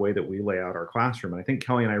rethink the way that we lay out our classroom. And I think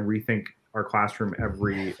Kelly and I rethink our classroom at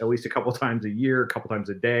least a couple times a year, a couple times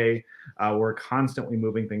a day. We're constantly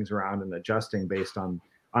moving things around and adjusting based on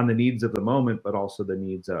the needs of the moment, but also the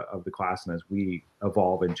needs of the class and as we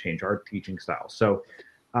evolve and change our teaching style. So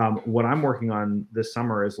what I'm working on this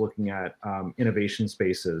summer is looking at innovation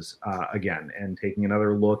spaces again, and taking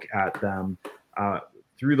another look at them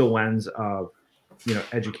through the lens of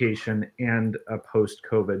education and a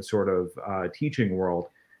post-COVID sort of teaching world.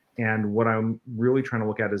 And what I'm really trying to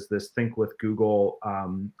look at is this Think with Google,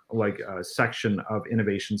 like a section of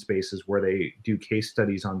innovation spaces where they do case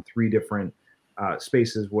studies on 3 different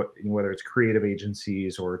spaces, whether it's creative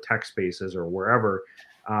agencies or tech spaces or wherever,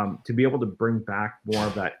 to be able to bring back more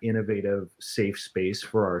of that innovative, safe space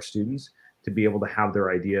for our students to be able to have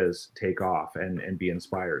their ideas take off and be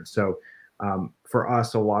inspired. So for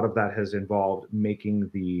us, a lot of that has involved making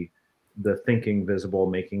the thinking visible,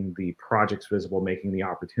 making the projects visible, making the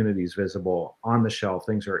opportunities visible on the shelf.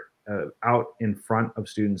 Things are out in front of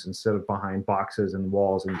students instead of behind boxes and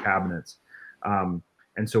walls and cabinets.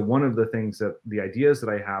 And so one of the ideas that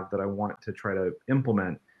I have that I want to try to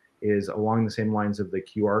implement is along the same lines of the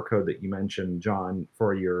QR code that you mentioned, John,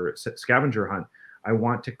 for your scavenger hunt. I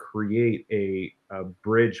want to create a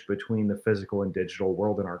bridge between the physical and digital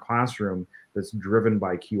world in our classroom that's driven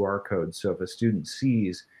by QR codes. So if a student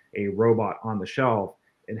sees a robot on the shelf,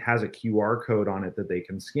 it has a QR code on it that they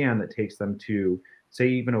can scan that takes them to, say,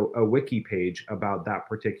 even a wiki page about that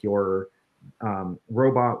particular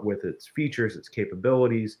robot with its features, its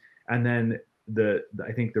capabilities. And then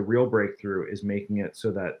I think the real breakthrough is making it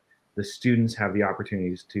so that the students have the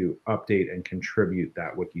opportunities to update and contribute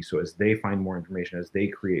that wiki. So as they find more information, as they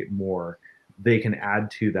create more, they can add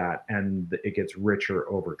to that and it gets richer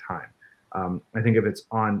over time. I think if it's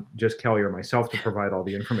on just Kelly or myself to provide all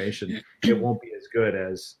the information, it won't be as good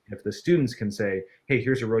as if the students can say, hey,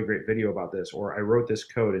 here's a really great video about this, or I wrote this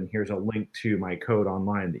code and here's a link to my code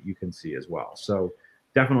online that you can see as well. So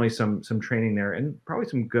definitely some training there and probably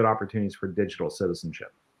some good opportunities for digital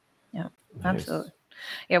citizenship. Yeah, Nice. absolutely.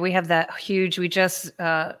 Yeah, we have that huge, we just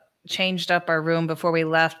changed up our room before we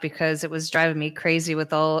left because it was driving me crazy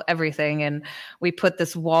with everything. And we put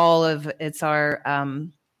this wall of, it's our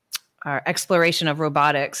exploration of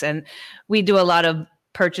robotics. And we do a lot of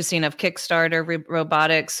purchasing of Kickstarter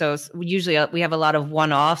robotics. So usually we have a lot of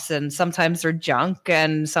one-offs, and sometimes they're junk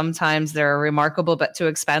and sometimes they're remarkable but too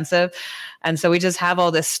expensive. And so we just have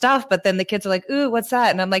all this stuff, but then the kids are like, ooh, what's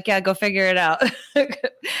that? And I'm like, yeah, go figure it out.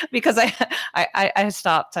 Because I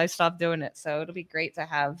stopped doing it. So it'll be great to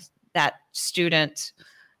have that student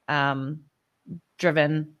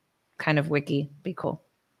driven kind of wiki. Be cool.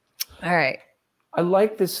 All right. I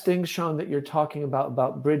like this thing, Sean, that you're talking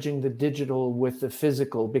about bridging the digital with the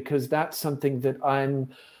physical, because that's something that I'm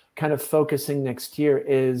kind of focusing next year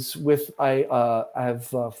is with, I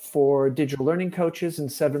have 4 digital learning coaches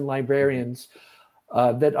and 7 librarians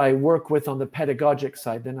that I work with on the pedagogic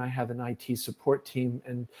side. Then I have an IT support team.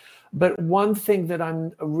 But one thing that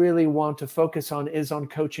I'm really want to focus on is on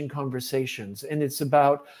coaching conversations. And it's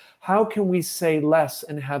about how can we say less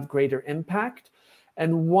and have greater impact?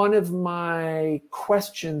 And one of my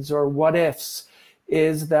questions or what ifs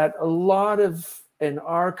is that a lot of, in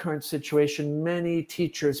our current situation, many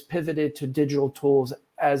teachers pivoted to digital tools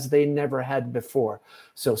as they never had before.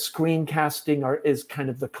 So screencasting is kind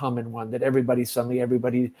of the common one that everybody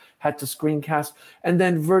had to screencast. And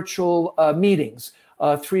then virtual meetings,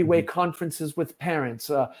 3-way conferences with parents,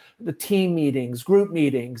 the team meetings, group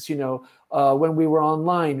meetings, when we were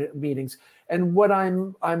online meetings. And what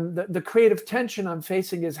the creative tension I'm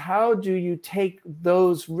facing is how do you take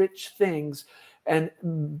those rich things and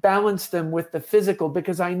balance them with the physical?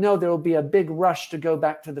 Because I know there will be a big rush to go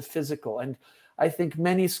back to the physical. And I think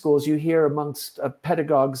many schools, you hear amongst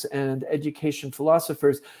pedagogues and education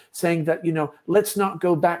philosophers saying that, let's not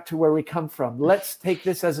go back to where we come from. Let's take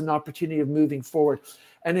this as an opportunity of moving forward.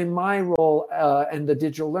 And in my role and the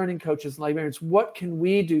digital learning coaches and librarians, what can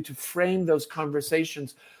we do to frame those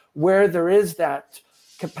conversations where there is that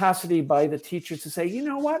capacity by the teachers to say, you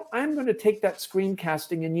know what, I'm going to take that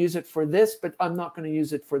screencasting and use it for this, but I'm not going to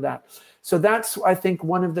use it for that. So that's, I think,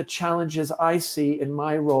 one of the challenges I see in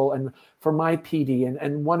my role and for my PD.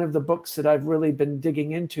 And one of the books that I've really been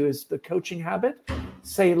digging into is The Coaching Habit,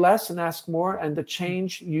 Say Less and Ask More, and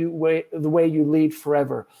the way you lead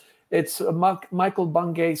forever. It's Michael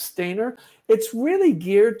Bungay Stainer. It's really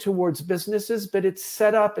geared towards businesses, but it's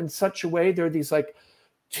set up in such a way, there are these like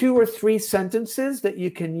 2 or 3 sentences that you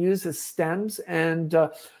can use as stems. And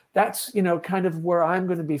that's, kind of where I'm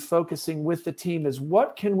going to be focusing with the team is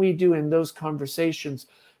what can we do in those conversations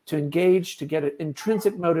to engage, to get an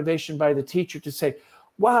intrinsic motivation by the teacher to say,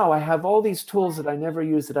 wow, I have all these tools that I never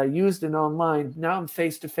used, that I used in online. Now I'm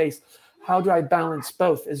face-to-face. How do I balance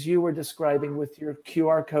both, as you were describing with your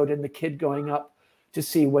QR code and the kid going up to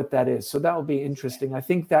see what that is? So that will be interesting. I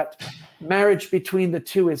think that marriage between the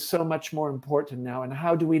two is so much more important now. And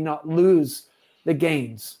how do we not lose the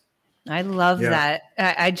gains? I love that.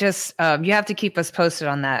 I just, you have to keep us posted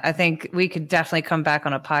on that. I think we could definitely come back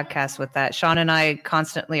on a podcast with that. Sean and I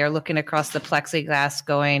constantly are looking across the plexiglass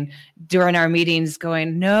during our meetings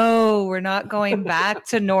going, no, we're not going back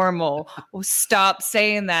to normal. Well, stop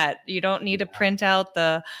saying that. You don't need to print out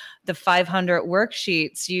the 500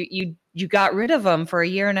 worksheets. You got rid of them for a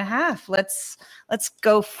year and a half. Let's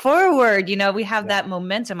go forward. We have that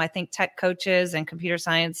momentum. I think tech coaches and computer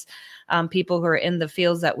science people who are in the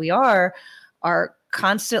fields that we are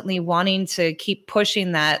constantly wanting to keep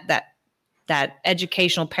pushing that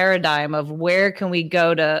educational paradigm of where can we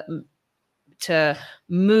go to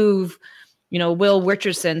move, Will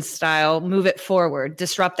Richardson style, move it forward,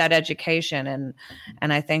 disrupt that education.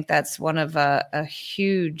 And I think that's one of a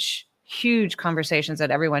huge conversations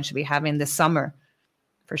that everyone should be having this summer,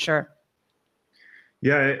 for sure.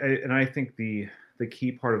 Yeah, and I think the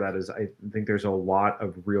key part of that is I think there's a lot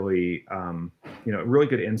of really, really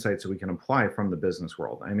good insights that we can apply from the business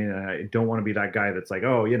world. I mean, I don't want to be that guy that's like,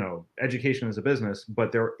 oh, education is a business,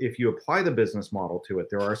 but if you apply the business model to it,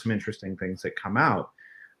 there are some interesting things that come out.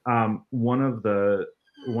 One of the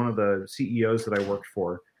CEOs that I worked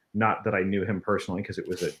for, not that I knew him personally because it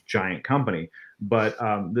was a giant company, but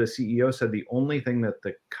the CEO said the only thing that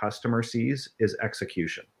the customer sees is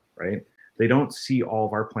execution, right? They don't see all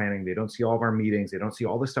of our planning. They don't see all of our meetings. They don't see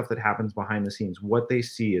all the stuff that happens behind the scenes. What they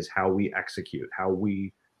see is how we execute, how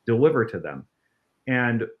we deliver to them.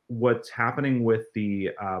 And what's happening with the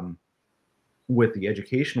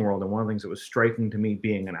education world, and one of the things that was striking to me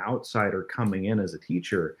being an outsider coming in as a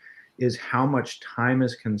teacher, is how much time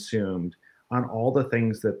is consumed on all the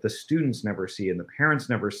things that the students never see and the parents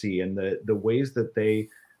never see, and the ways that they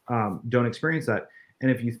don't experience that. And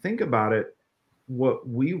if you think about it, what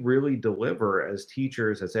we really deliver as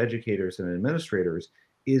teachers, as educators and administrators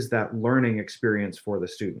is that learning experience for the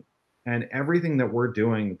student. And everything that we're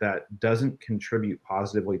doing that doesn't contribute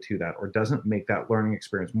positively to that or doesn't make that learning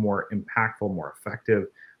experience more impactful, more effective,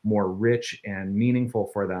 more rich and meaningful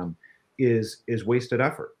for them is wasted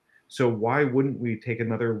effort. So why wouldn't we take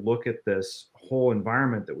another look at this whole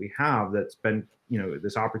environment that we have that's been,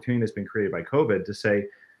 this opportunity that's been created by COVID to say,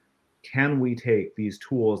 can we take these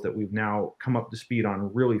tools that we've now come up to speed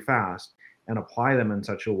on really fast and apply them in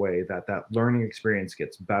such a way that that learning experience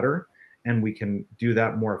gets better, and we can do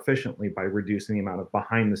that more efficiently by reducing the amount of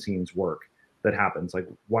behind the scenes work that happens? Like,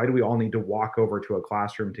 why do we all need to walk over to a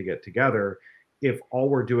classroom to get together if all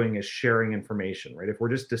we're doing is sharing information, right? If we're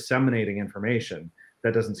just disseminating information,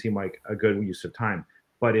 that doesn't seem like a good use of time.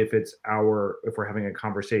 But if we're having a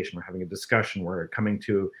conversation, we're having a discussion, we're coming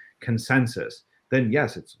to consensus, then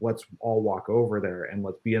yes, let's all walk over there and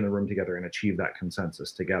let's be in the room together and achieve that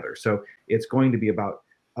consensus together. So it's going to be about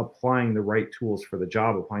applying the right tools for the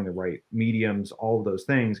job, applying the right mediums, all of those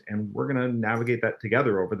things. And we're going to navigate that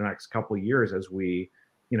together over the next couple of years as we,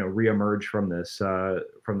 reemerge from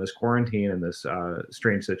this quarantine and this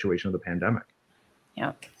strange situation of the pandemic.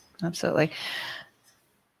 Yeah, absolutely.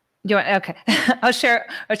 Okay. I'll share,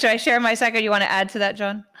 or should I share my second? You want to add to that,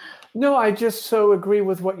 John? No, I just so agree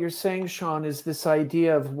with what you're saying, Sean, is this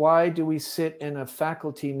idea of why do we sit in a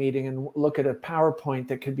faculty meeting and look at a PowerPoint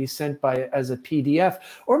that could be sent as a PDF,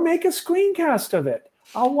 or make a screencast of it.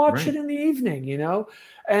 I'll watch it in the evening,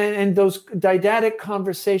 and those didactic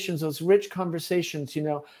conversations, those rich conversations,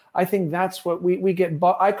 I think that's what we get.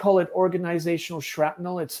 I call it organizational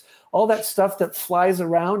shrapnel. It's all that stuff that flies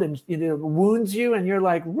around and wounds you, and you're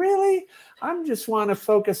like, really? I just want to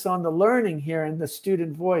focus on the learning here and the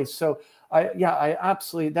student voice. So I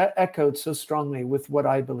absolutely, that echoed so strongly with what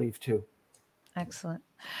I believe too. Excellent.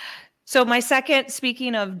 So my second,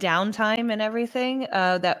 speaking of downtime and everything,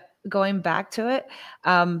 that going back to it,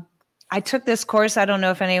 I took this course. I don't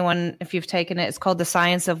know if you've taken it. It's called The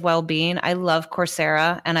Science of Wellbeing. I love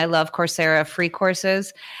Coursera, and I love Coursera free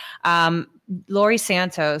courses. Laurie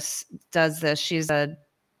Santos does this. She's a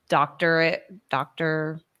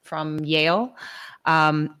doctor from Yale.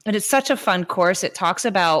 And it's such a fun course. It talks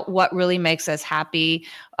about what really makes us happy,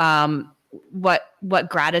 what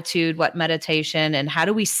gratitude, what meditation, and how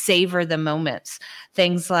do we savor the moments.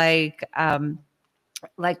 Things like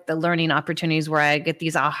the learning opportunities where I get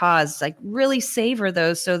these ahas, like really savor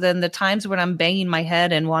those. So then the times when I'm banging my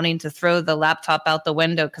head and wanting to throw the laptop out the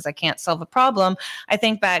window because I can't solve a problem, I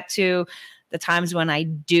think back to the times when I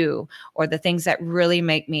do, or the things that really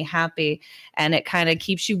make me happy, and it kind of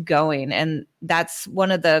keeps you going. And that's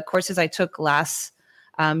one of the courses I took last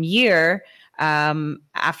year,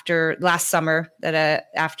 after last summer,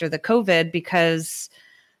 after the COVID, because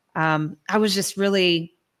I was just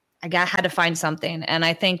really, had to find something. And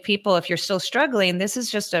I think people, if you're still struggling, this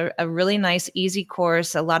is just a really nice, easy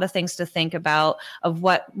course, a lot of things to think about of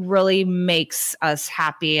what really makes us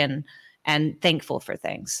happy and thankful for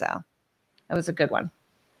things. So that was a good one.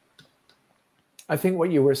 I think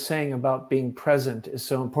what you were saying about being present is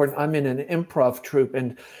so important. I'm in an improv troupe,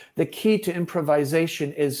 and the key to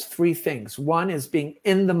improvisation is three things. One is being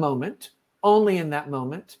in the moment, only in that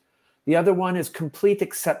moment. The other one is complete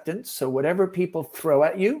acceptance. So whatever people throw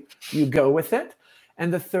at you, you go with it.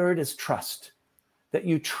 And the third is trust. That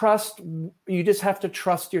you trust, you just have to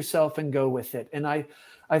trust yourself and go with it. And I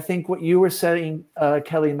think what you were saying,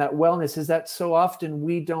 Kelly, in that wellness is that so often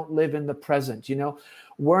we don't live in the present.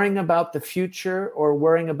 Worrying about the future or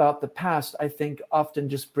worrying about the past, I think often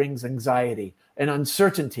just brings anxiety and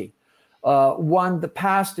uncertainty. The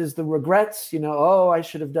past is the regrets, oh, I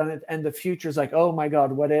should have done it. And the future is like, oh my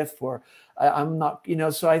God, what if, or I'm not,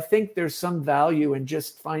 so I think there's some value in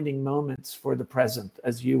just finding moments for the present,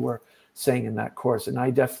 as you were saying in that course. And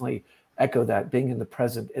I definitely echo that. Being in the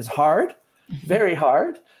present is hard, very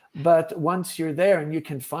hard. But once you're there and you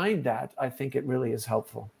can find that, I think it really is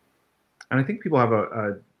helpful. And I think people have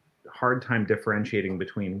a hard time differentiating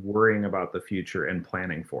between worrying about the future and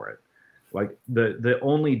planning for it. Like the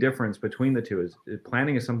only difference between the two is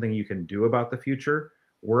planning is something you can do about the future.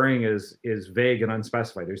 Worrying is vague and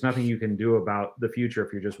unspecified. There's nothing you can do about the future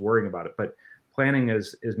if you're just worrying about it. But planning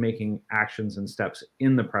is making actions and steps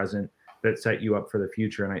in the present that set you up for the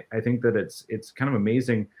future. And I think that it's kind of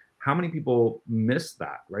amazing how many people miss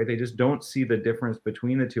that, right? They just don't see the difference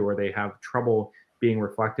between the two, or they have trouble being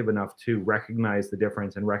reflective enough to recognize the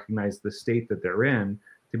difference and recognize the state that they're in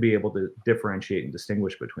to be able to differentiate and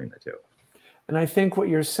distinguish between the two. And I think what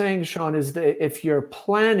you're saying, Sean, is that if you're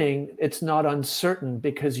planning, it's not uncertain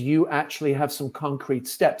because you actually have some concrete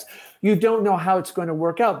steps. You don't know how it's going to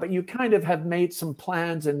work out, but you kind of have made some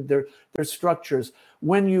plans and their structures.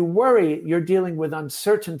 When you worry, you're dealing with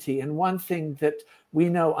uncertainty. And one thing that we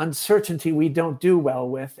know, uncertainty we don't do well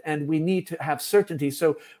with, and we need to have certainty.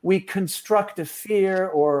 So we construct a fear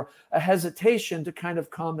or a hesitation to kind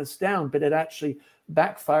of calm us down, but it actually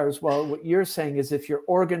backfires. Well, what you're saying is if you're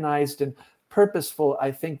organized and purposeful,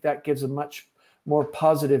 I think that gives a much more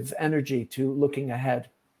positive energy to looking ahead.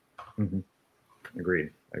 Mm-hmm. Agreed.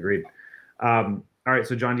 All right.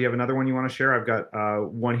 So John, do you have another one you want to share? I've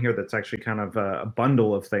got one here that's actually kind of a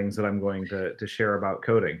bundle of things that I'm going to share about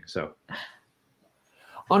coding. So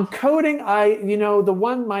on coding,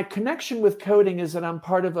 my connection with coding is that I'm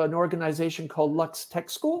part of an organization called Lux Tech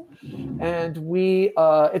School. And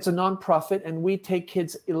it's a nonprofit, and we take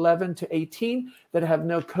kids 11 to 18 that have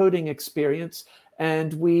no coding experience,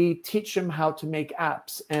 and we teach them how to make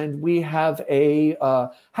apps. And we have a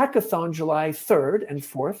hackathon July 3rd and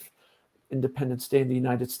 4th, Independence Day in the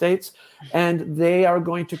United States. And they are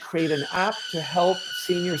going to create an app to help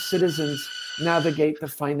senior citizens navigate the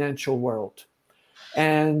financial world.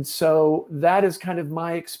 And so that is kind of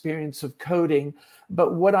my experience of coding.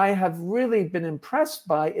 But what I have really been impressed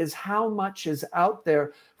by is how much is out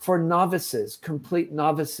there for novices, complete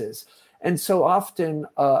novices. And so often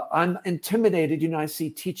I'm intimidated. I see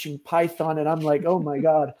teaching Python and I'm like, oh my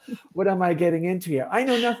God, what am I getting into here? I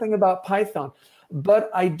know nothing about Python, but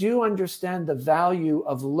I do understand the value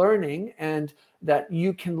of learning and that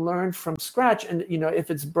you can learn from scratch. And, if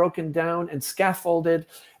it's broken down and scaffolded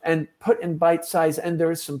and put in bite size, and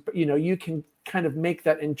there's some, you can kind of make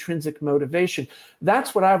that intrinsic motivation.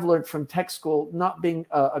 That's what I've learned from tech school, not being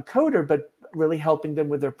a coder, but really helping them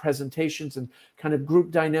with their presentations and kind of group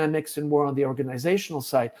dynamics and more on the organizational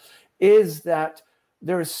side, is that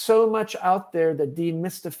there is so much out there that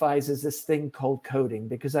demystifies this thing called coding,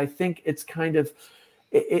 because I think it's kind of,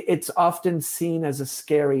 it's often seen as a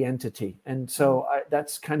scary entity. And so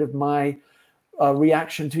that's kind of my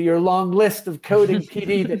reaction to your long list of coding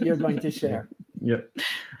PD that you're going to share. Yeah,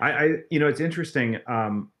 it's interesting.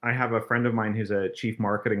 I have a friend of mine who's a chief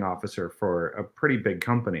marketing officer for a pretty big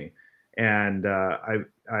company, and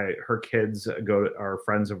her kids are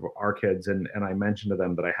friends of our kids, and I mentioned to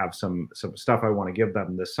them that I have some stuff I want to give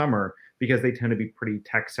them this summer because they tend to be pretty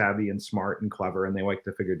tech savvy and smart and clever, and they like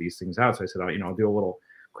to figure these things out. So I said, I'll do a little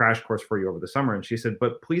crash course for you over the summer, and she said,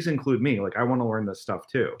 but please include me. Like, I want to learn this stuff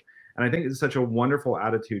too. And I think it's such a wonderful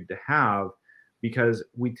attitude to have, because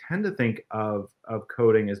we tend to think of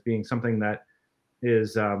coding as being something that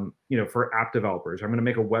is, for app developers. I'm going to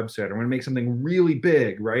make a website. I'm going to make something really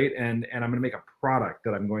big, right? And I'm going to make a product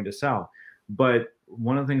that I'm going to sell. But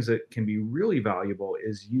one of the things that can be really valuable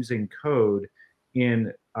is using code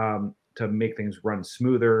to make things run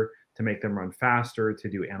smoother, to make them run faster, to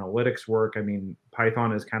do analytics work. I mean,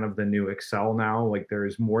 Python is kind of the new Excel now. Like,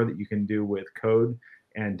 there's more that you can do with code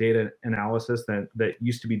and data analysis that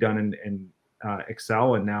used to be done in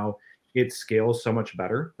Excel, and now it scales so much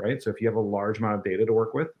better, right? So if you have a large amount of data to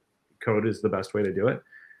work with, code is the best way to do it.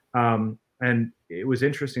 And it was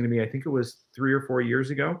interesting to me, I think it was 3 or 4 years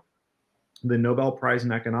ago, the Nobel Prize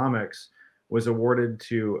in Economics was awarded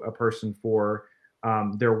to a person for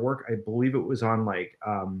their work. I believe it was on like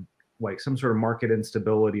some sort of market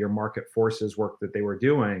instability or market forces work that they were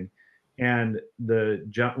doing. And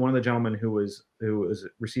one of the gentlemen who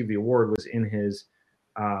received the award was in his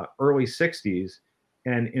early 60s,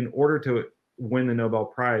 and in order to win the Nobel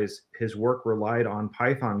Prize, his work relied on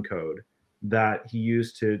Python code that he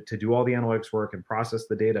used to do all the analytics work and process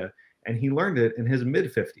the data, and he learned it in his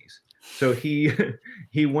mid-50s. So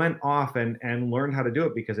he went off and learned how to do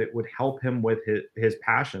it because it would help him with his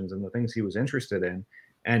passions and the things he was interested in,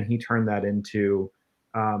 and he turned that into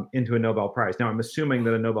a Nobel Prize. Now, I'm assuming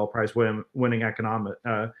that a Nobel Prize winning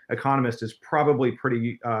economist is probably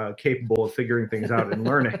pretty capable of figuring things out and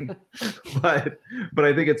learning, but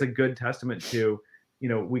I think it's a good testament to,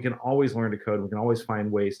 we can always learn to code. We can always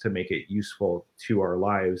find ways to make it useful to our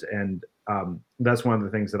lives, and that's one of the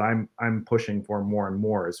things that I'm pushing for more and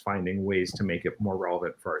more, is finding ways to make it more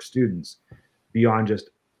relevant for our students beyond just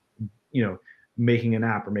making an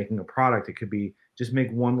app or making a product. It could be just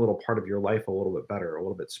make one little part of your life a little bit better, a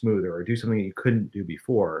little bit smoother, or do something you couldn't do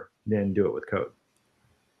before, then do it with code.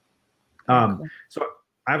 Cool. So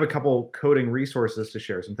I have a couple coding resources to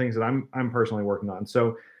share, some things that I'm personally working on.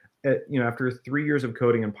 So, after 3 years of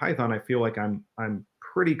coding in Python, I feel like I'm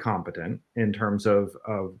pretty competent in terms of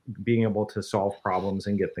being able to solve problems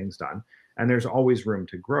and get things done. And there's always room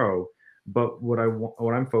to grow. But what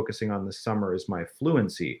I'm focusing on this summer is my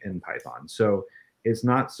fluency in Python. So it's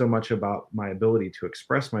not so much about my ability to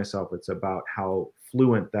express myself, it's about how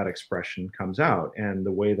fluent that expression comes out, and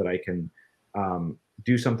the way that I can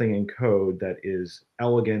do something in code that is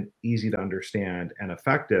elegant, easy to understand, and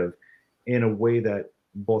effective in a way that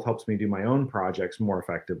both helps me do my own projects more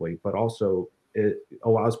effectively, but also it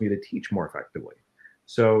allows me to teach more effectively.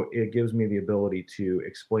 So it gives me the ability to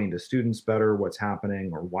explain to students better what's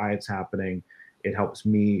happening or why it's happening. It helps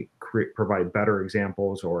me provide better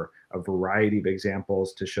examples or a variety of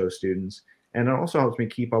examples to show students. And it also helps me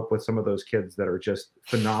keep up with some of those kids that are just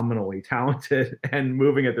phenomenally talented and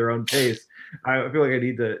moving at their own pace. I feel like I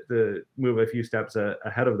need to move a few steps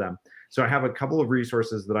ahead of them. So I have a couple of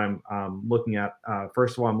resources that I'm looking at.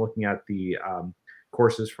 First of all, I'm looking at the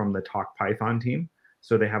courses from the Talk Python team.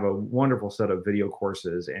 So they have a wonderful set of video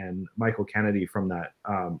courses, and Michael Kennedy from that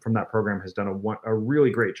program has done a really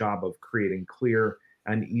great job of creating clear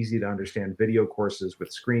and easy to understand video courses with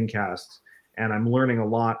screencasts. And I'm learning a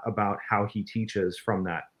lot about how he teaches from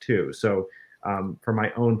that too. So for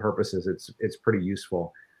my own purposes, it's pretty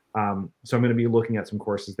useful. So I'm going to be looking at some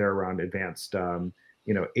courses there around advanced,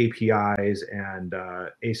 APIs and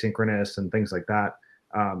asynchronous and things like that.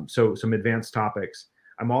 So some advanced topics.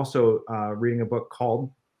 I'm also reading a book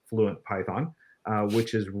called Fluent Python,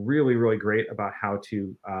 which is really, really great about how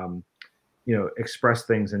to, express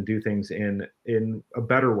things and do things in a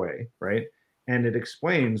better way, right? And it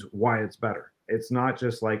explains why it's better. It's not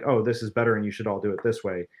just like, oh, this is better and you should all do it this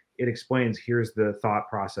way. It explains, here's the thought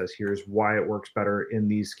process, here's why it works better in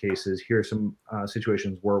these cases, here's some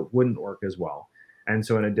situations where it wouldn't work as well. And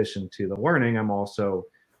so in addition to the learning, I'm also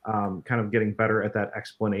kind of getting better at that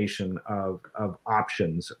explanation of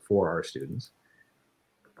options for our students.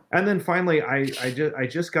 And then finally, I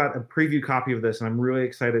just got a preview copy of this, and I'm really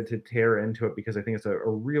excited to tear into it because I think it's a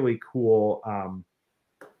really cool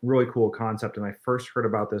concept. And I first heard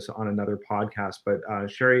about this on another podcast, but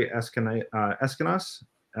Sherry Escanas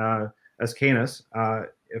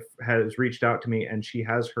has reached out to me, and she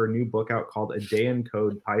has her new book out called A Day in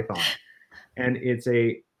Code Python. And it's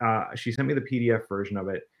a she sent me the PDF version of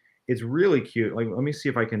it. It's really cute. Like, let me see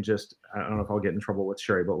if I can just, I don't know if I'll get in trouble with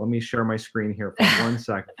Sherry, but let me share my screen here for 1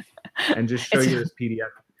 second and just show you this PDF,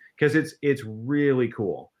 because it's really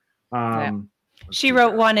cool. She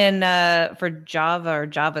wrote one in for Java or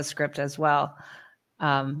JavaScript as well.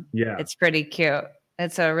 It's pretty cute.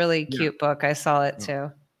 It's a really cute book. I saw it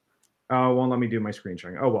too. Won't let me do my screen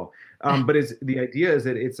sharing. Oh, well. But the idea is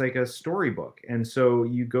that it's like a storybook. And so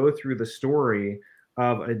you go through the story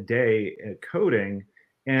of a day at coding,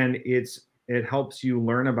 and it helps you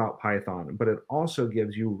learn about Python, but it also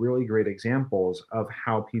gives you really great examples of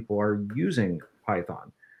how people are using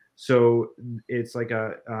Python. So it's like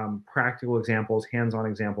a practical examples, hands-on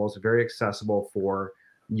examples, very accessible for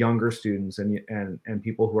younger students and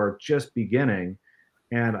people who are just beginning.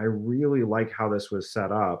 And I really like how this was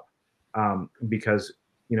set up, because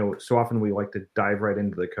so often we like to dive right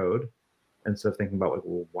into the code instead of thinking about, like,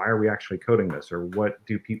 well, why are we actually coding this, or what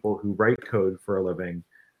do people who write code for a living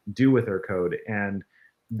do with their code? And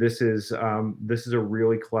this is a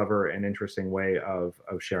really clever and interesting way of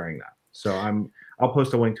sharing that. So I'll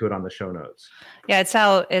post a link to it on the show notes. Yeah, it's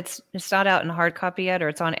not out in hard copy yet, or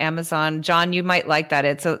it's on Amazon. John, you might like that.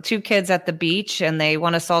 It's two kids at the beach, and they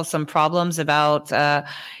want to solve some problems about,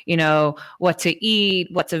 what to eat,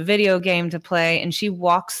 what's a video game to play. And she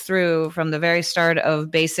walks through from the very start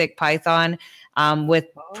of basic Python with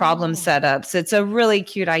problem setups. It's a really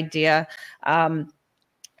cute idea.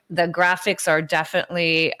 The graphics are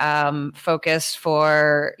definitely focused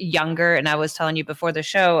for younger. And I was telling you before the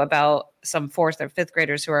show about some 4th or 5th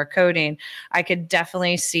graders who are coding. I could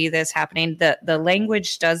definitely see this happening. The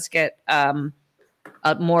language does get a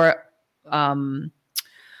more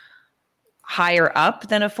higher up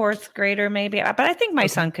than a 4th grader, maybe. But I think my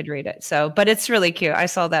son could read it. But it's really cute. I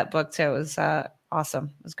saw that book too. It was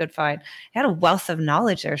awesome. It was a good find. You had a wealth of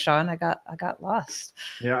knowledge there, Sean. I got lost.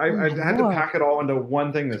 Yeah, I had to pack it all into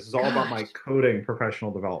one thing. This is all about my coding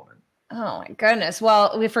professional development. Oh my goodness.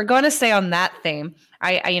 Well, if we're going to stay on that theme,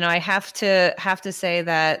 I have to say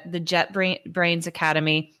that the JetBrains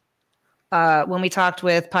Academy, when we talked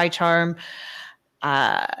with PyCharm,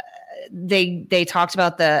 they talked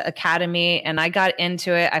about the academy, and I got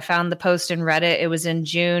into it. I found the post in Reddit. It was in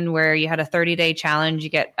June, where you had a 30-day challenge. You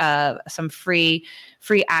get some free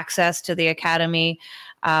access to the academy.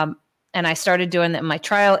 And I started doing that. My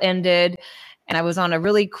trial ended, and I was on a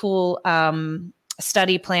really cool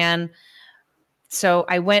study plan. So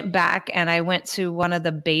I went back and I went to one of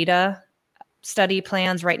the beta study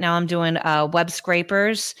plans. Right now I'm doing web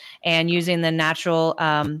scrapers and using the natural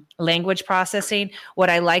language processing.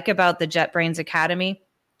 What I like about the JetBrains Academy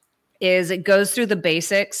is it goes through the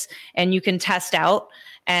basics and you can test out.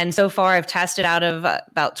 And so far I've tested out of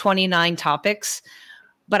about 29 topics,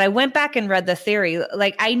 but I went back and read the theory.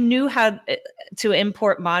 Like, I knew how to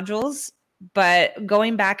import modules, but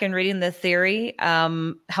going back and reading the theory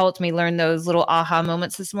helped me learn those little aha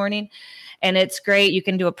moments this morning. And it's great. You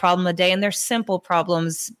can do a problem a day, and they're simple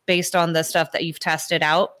problems based on the stuff that you've tested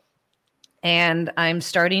out. And I'm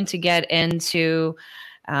starting to get into,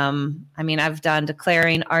 I've done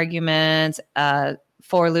declaring arguments,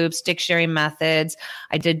 for loops, dictionary methods.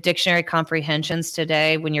 I did dictionary comprehensions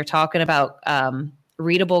today. When you're talking about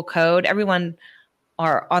readable code, everyone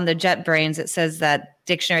are on the JetBrains. It says that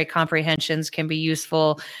dictionary comprehensions can be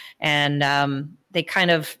useful. And they kind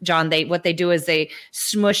of, John, what they do is they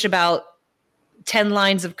smush about 10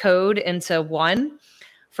 lines of code into one.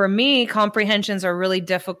 For me, comprehensions are really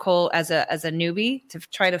difficult as a newbie to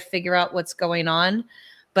try to figure out what's going on,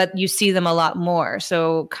 but you see them a lot more.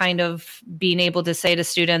 So kind of being able to say to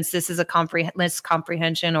students, this is a list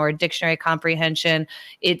comprehension or a dictionary comprehension.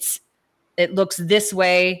 It looks this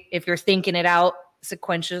way if you're thinking it out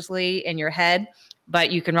sequentially in your head,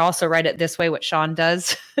 but you can also write it this way, what Sean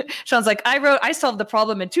does. Sean's like, I solved the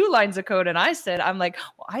problem in 2 lines of code. And I'm like,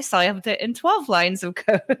 well, I solved it in 12 lines of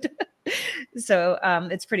code. So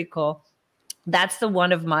it's pretty cool. That's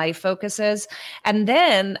one of my focuses. And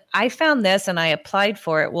then I found this and I applied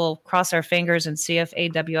for it. We'll cross our fingers and see if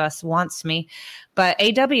AWS wants me. But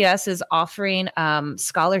AWS is offering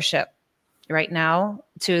scholarship right now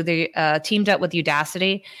to the teamed up with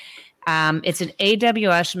Udacity. It's an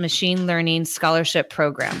AWS machine learning scholarship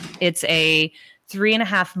program. It's a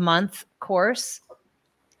 3.5-month course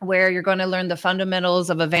where you're going to learn the fundamentals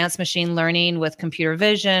of advanced machine learning with computer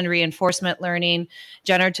vision, reinforcement learning,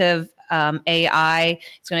 generative AI.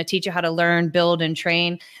 It's going to teach you how to learn, build, and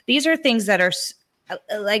train. These are things that are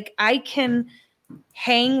like, I can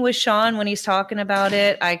hang with Sean when he's talking about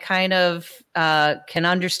it. I kind of can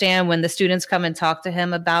understand when the students come and talk to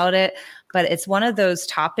him about it. But it's one of those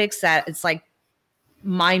topics that it's like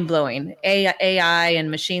mind-blowing. AI and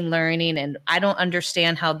machine learning, and I don't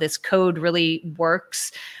understand how this code really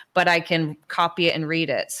works, but I can copy it and read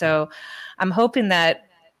it. So I'm hoping that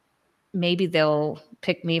maybe they'll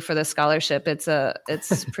pick me for the scholarship. It's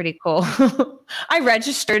pretty cool. I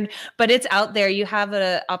registered, but it's out there. You have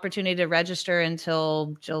an opportunity to register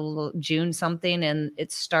until June something, and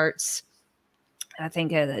it starts, I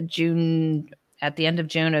think, at the end of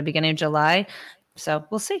June or beginning of July. So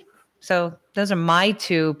we'll see. So those are my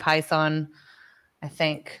 2 Python, I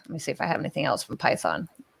think. Let me see if I have anything else from Python.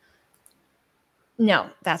 No,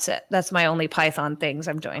 that's it. That's my only Python things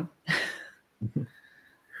I'm doing.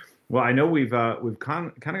 Well, I know we've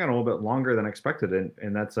kind of gone a little bit longer than expected,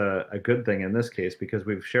 and that's a good thing in this case, because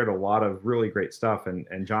we've shared a lot of really great stuff.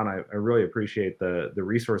 And John, I really appreciate the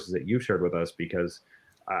resources that you've shared with us, because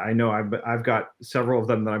I know I've got several of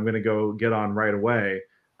them that I'm going to go get on right away.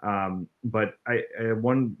 But I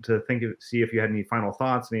wanted to see if you had any final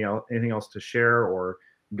thoughts, anything else to share, or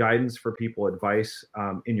guidance for people, advice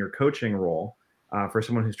in your coaching role. For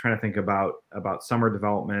someone who's trying to think about summer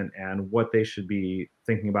development and what they should be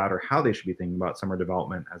thinking about, or how they should be thinking about summer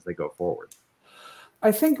development as they go forward.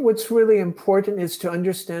 I think what's really important is to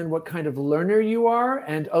understand what kind of learner you are,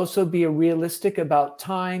 and also be realistic about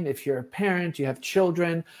time. If you're a parent, you have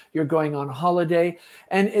children, you're going on holiday,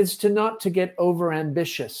 and is not to get over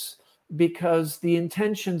ambitious, because the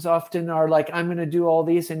intentions often are like, I'm going to do all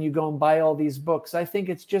these, and you go and buy all these books. I think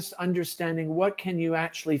it's just understanding what can you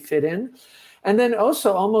actually fit in. And then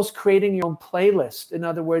also almost creating your own playlist. In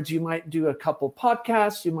other words, you might do a couple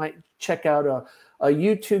podcasts, you might check out a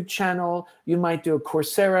YouTube channel, you might do a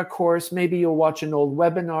Coursera course, maybe you'll watch an old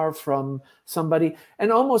webinar from somebody,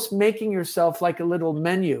 and almost making yourself like a little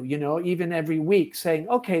menu, even every week, saying,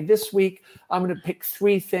 okay, this week I'm going to pick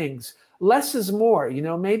 3 things. Less is more,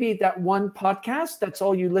 maybe that one podcast, that's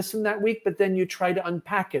all you listen that week, but then you try to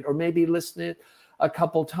unpack it, or maybe listen it a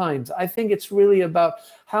couple times. I think it's really about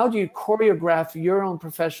how do you choreograph your own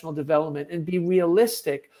professional development and be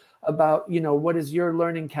realistic about, what is your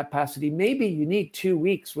learning capacity. Maybe you need 2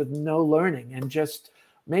 weeks with no learning, and just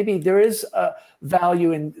maybe there is a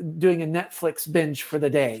value in doing a Netflix binge for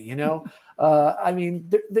the day, you don't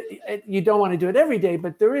want to do it every day,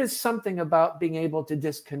 but there is something about being able to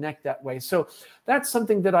disconnect that way. So that's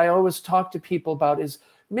something that I always talk to people about, is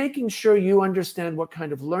making sure you understand what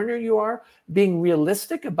kind of learner you are, being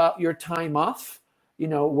realistic about your time off,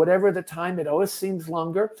 whatever the time, it always seems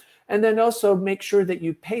longer. And then also make sure that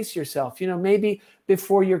you pace yourself. Maybe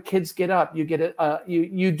before your kids get up, you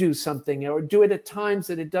you do something, or do it at times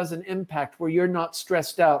that it doesn't impact, where you're not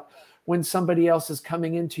stressed out when somebody else is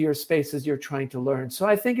coming into your space as you're trying to learn. So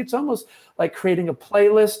I think it's almost like creating a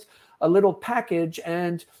playlist, a little package,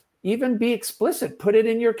 and even be explicit. Put it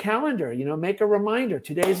in your calendar, make a reminder.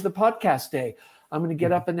 Today's the podcast day. I'm going to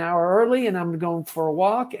get up an hour early, and I'm going for a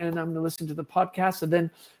walk, and I'm going to listen to the podcast, and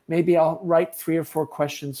then maybe I'll write 3 or 4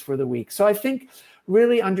 questions for the week. So I think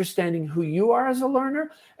really understanding who you are as a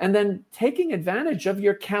learner, and then taking advantage of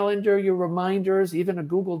your calendar, your reminders, even a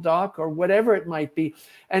Google Doc or whatever it might be,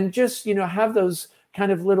 and just, have those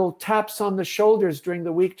kind of little taps on the shoulders during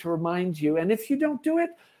the week to remind you. And if you don't do it,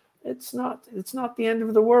 it's not the end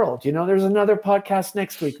of the world. There's another podcast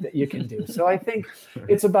next week that you can do. So I think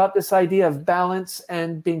it's about this idea of balance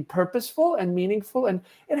and being purposeful and meaningful, and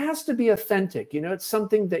it has to be authentic. It's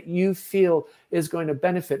something that you feel is going to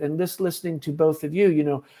benefit. And listening to both of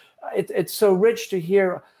you, it's so rich to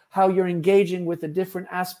hear how you're engaging with the different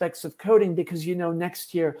aspects of coding, because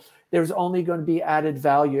next year there's only going to be added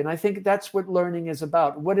value. And I think that's what learning is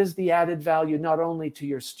about. What is the added value, not only to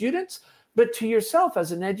your students, but to yourself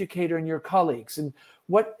as an educator and your colleagues? And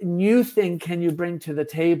what new thing can you bring to the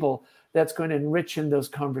table that's going to enrich in those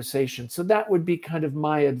conversations? So that would be kind of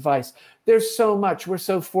my advice. There's so much. We're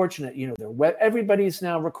so fortunate. Everybody's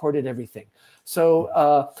now recorded everything.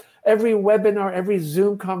 So every webinar, every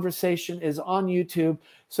Zoom conversation is on YouTube.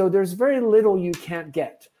 So there's very little you can't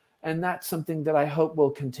get. And that's something that I hope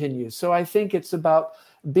will continue. So I think it's about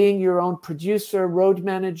being your own producer, road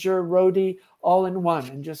manager, roadie, all in one,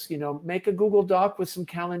 and just, make a Google Doc with some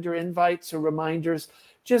calendar invites or reminders,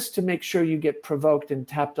 just to make sure you get provoked and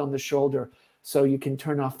tapped on the shoulder, so you can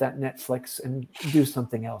turn off that Netflix and do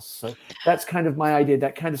something else. So that's kind of my idea,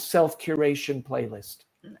 that kind of self-curation playlist.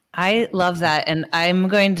 I love that. And I'm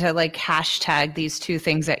going to hashtag these 2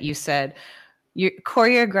 things that you said. You're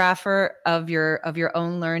choreographer of your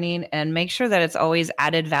own learning, and make sure that it's always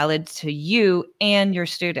added value to you and your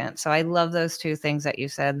students. So I love those 2 things that you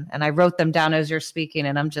said, and I wrote them down as you're speaking,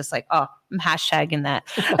 and I'm just like, I'm hashtagging that.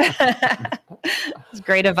 It's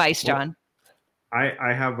great advice, John.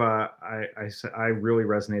 I have I really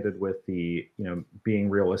resonated with the, being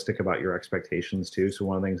realistic about your expectations too. So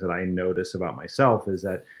one of the things that I notice about myself is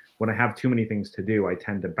that when I have too many things to do, I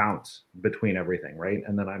tend to bounce between everything, right?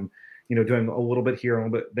 And then I'm, doing a little bit here, a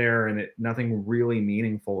little bit there, and nothing really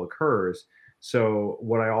meaningful occurs. So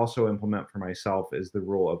what I also implement for myself is the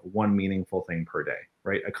rule of one meaningful thing per day,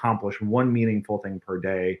 right? Accomplish one meaningful thing per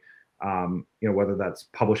day. Whether that's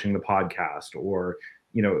publishing the podcast or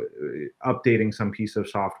updating some piece of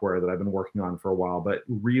software that I've been working on for a while, but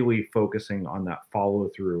really focusing on that follow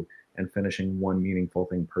through and finishing one meaningful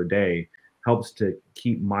thing per day helps to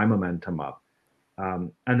keep my momentum up.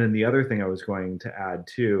 And then the other thing I was going to add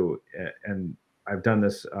too, and I've done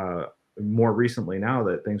this more recently now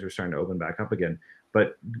that things are starting to open back up again,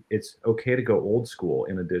 but it's okay to go old school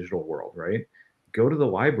in a digital world, right? Go to the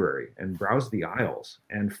library and browse the aisles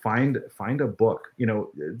and find a book,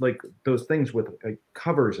 like those things with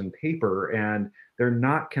covers and paper, and they're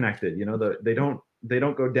not connected. They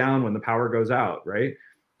don't go down when the power goes out, right?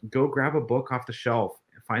 Go grab a book off the shelf,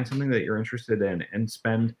 find something that you're interested in, and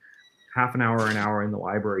spend half an hour in the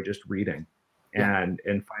library just reading and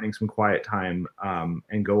finding some quiet time,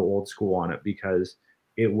 and go old school on it, because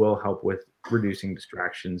it will help with reducing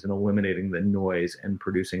distractions and eliminating the noise and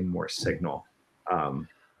producing more signal.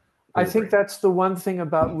 I think that's the one thing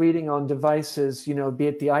about reading on devices, be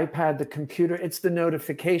it the iPad, the computer, it's the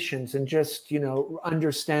notifications and just,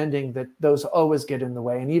 understanding that those always get in the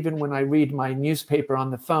way. And even when I read my newspaper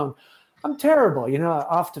on the phone, I'm terrible,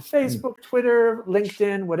 off to Facebook, Twitter,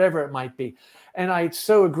 LinkedIn, whatever it might be. And I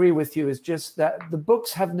so agree with you, is just that the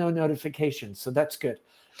books have no notifications. So that's good.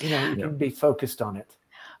 You can be focused on it.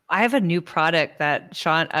 I have a new product that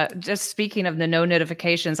Sean, just speaking of the no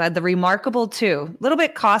notifications, I had the Remarkable 2, a little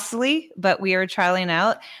bit costly, but we are trialing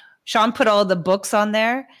out. Sean put all the books on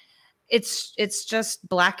there. It's just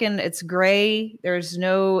blackened. It's gray. There's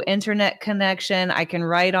no internet connection. I can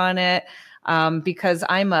write on it, because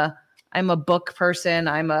I'm a book person.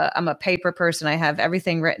 I'm a paper person. I have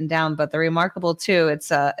everything written down, but the Remarkable 2,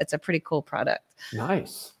 it's a pretty cool product.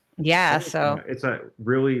 Nice. Yeah, so it's a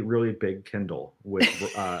really, really big Kindle with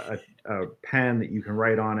a pen that you can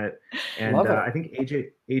write on it. And I think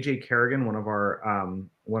AJ Kerrigan, one of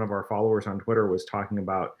our followers on Twitter, was talking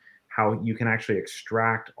about how you can actually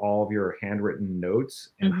extract all of your handwritten notes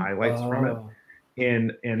and highlights from it,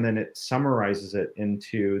 and then it summarizes it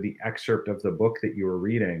into the excerpt of the book that you were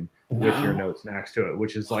reading with your notes next to it,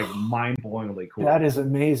 which is like mind-blowingly cool. That is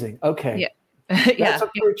amazing. Okay. Yeah. That's a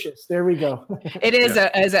purchase. There we go. It is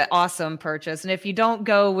an awesome purchase. And if you don't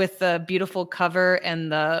go with the beautiful cover and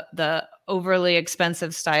the overly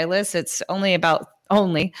expensive stylus, it's only about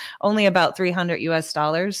 $300 US.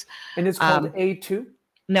 And it's called A2?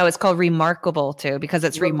 No, it's called Remarkable 2 because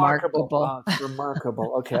it's remarkable. Oh, it's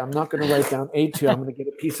remarkable. Okay, I'm not going to write down A2. I'm going to get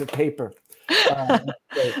a piece of paper.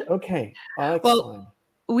 Okay. Excellent. Well,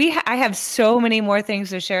 I have so many more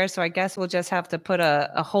things to share, so I guess we'll just have to put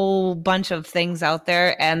a whole bunch of things out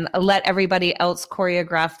there and let everybody else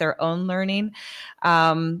choreograph their own learning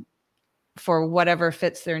for whatever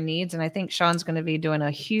fits their needs. And I think Sean's going to be doing a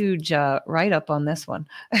huge write-up on this one.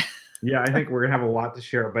 Yeah, I think we're going to have a lot to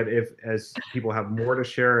share. But as people have more to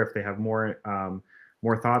share, if they have more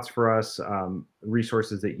thoughts for us,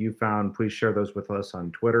 resources that you found, please share those with us on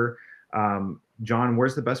Twitter. John,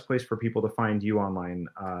 where's the best place for people to find you online?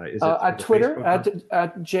 Is it at Twitter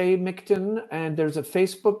at Jay Michton, and there's a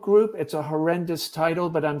Facebook group. It's a horrendous title,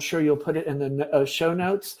 but I'm sure you'll put it in the show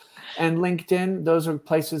notes. And LinkedIn, those are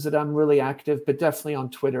places that I'm really active, but definitely on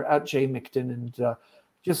Twitter at Jay Michton, and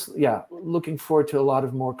looking forward to a lot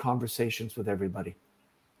of more conversations with everybody.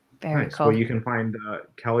 Very nice. Cool. Well, you can find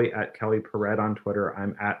Kelly at Kelly Perret on Twitter.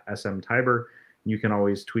 I'm at SM Tiber. You can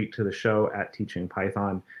always tweet to the show at Teaching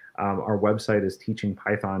Python. Our website is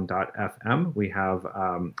teachingpython.fm. We have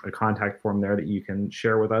a contact form there that you can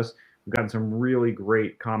share with us. We've gotten some really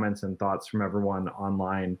great comments and thoughts from everyone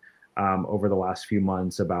online over the last few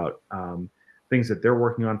months about things that they're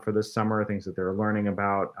working on for this summer, things that they're learning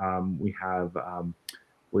about. We have, I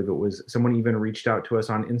believe it was someone even reached out to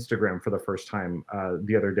us on Instagram for the first time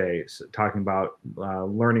the other day, talking about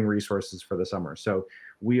learning resources for the summer. So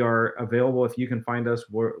we are available. If you can find us,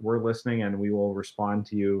 we're listening, and we will respond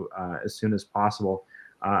to you as soon as possible.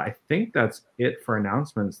 I think that's it for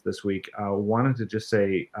announcements this week. Wanted to just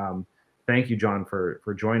say thank you, John,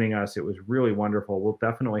 for joining us. It was really wonderful. We'll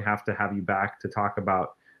definitely have to have you back to talk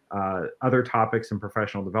about other topics in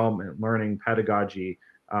professional development, learning, pedagogy,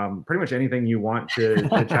 pretty much anything you want to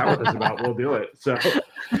chat with us about, we'll do it. So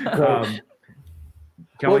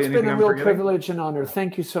Kelly, Well, it's been anything a I'm real forgetting? privilege and honor.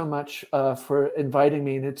 Thank you so much for inviting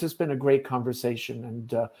me. And it's just been a great conversation,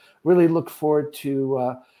 and really look forward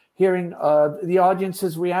to hearing the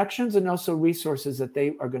audience's reactions and also resources that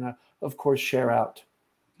they are going to, of course, share out.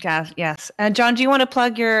 Yes. And John, do you want to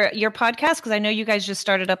plug your podcast? Because I know you guys just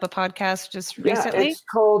started up a podcast just recently. Yeah, it's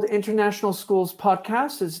called International Schools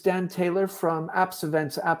Podcast. It's Dan Taylor from Apps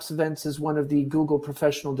Events. Apps Events is one of the Google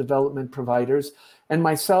professional development providers, and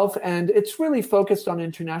myself. And it's really focused on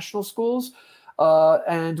international schools.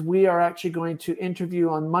 And we are actually going to interview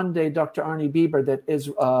on Monday Dr. Arnie Bieber, that is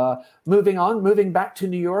moving back to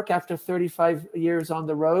New York after 35 years on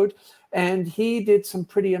the road. And he did some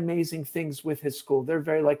pretty amazing things with his school. They're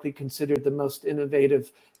very likely considered the most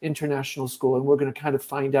innovative international school. And we're going to kind of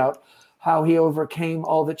find out how he overcame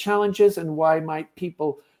all the challenges and why might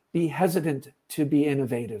people be hesitant to be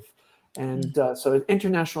innovative. And so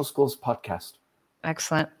International Schools Podcast.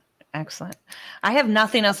 Excellent. I have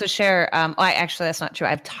nothing else to share. Actually, that's not true.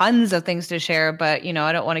 I have tons of things to share, but I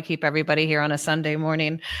don't want to keep everybody here on a Sunday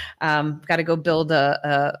morning. Got to go build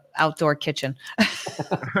a outdoor kitchen.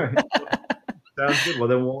 All right. Sounds good. Well,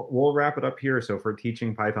 then we'll wrap it up here. So for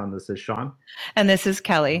Teaching Python, this is Sean. And this is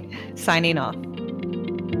Kelly signing off.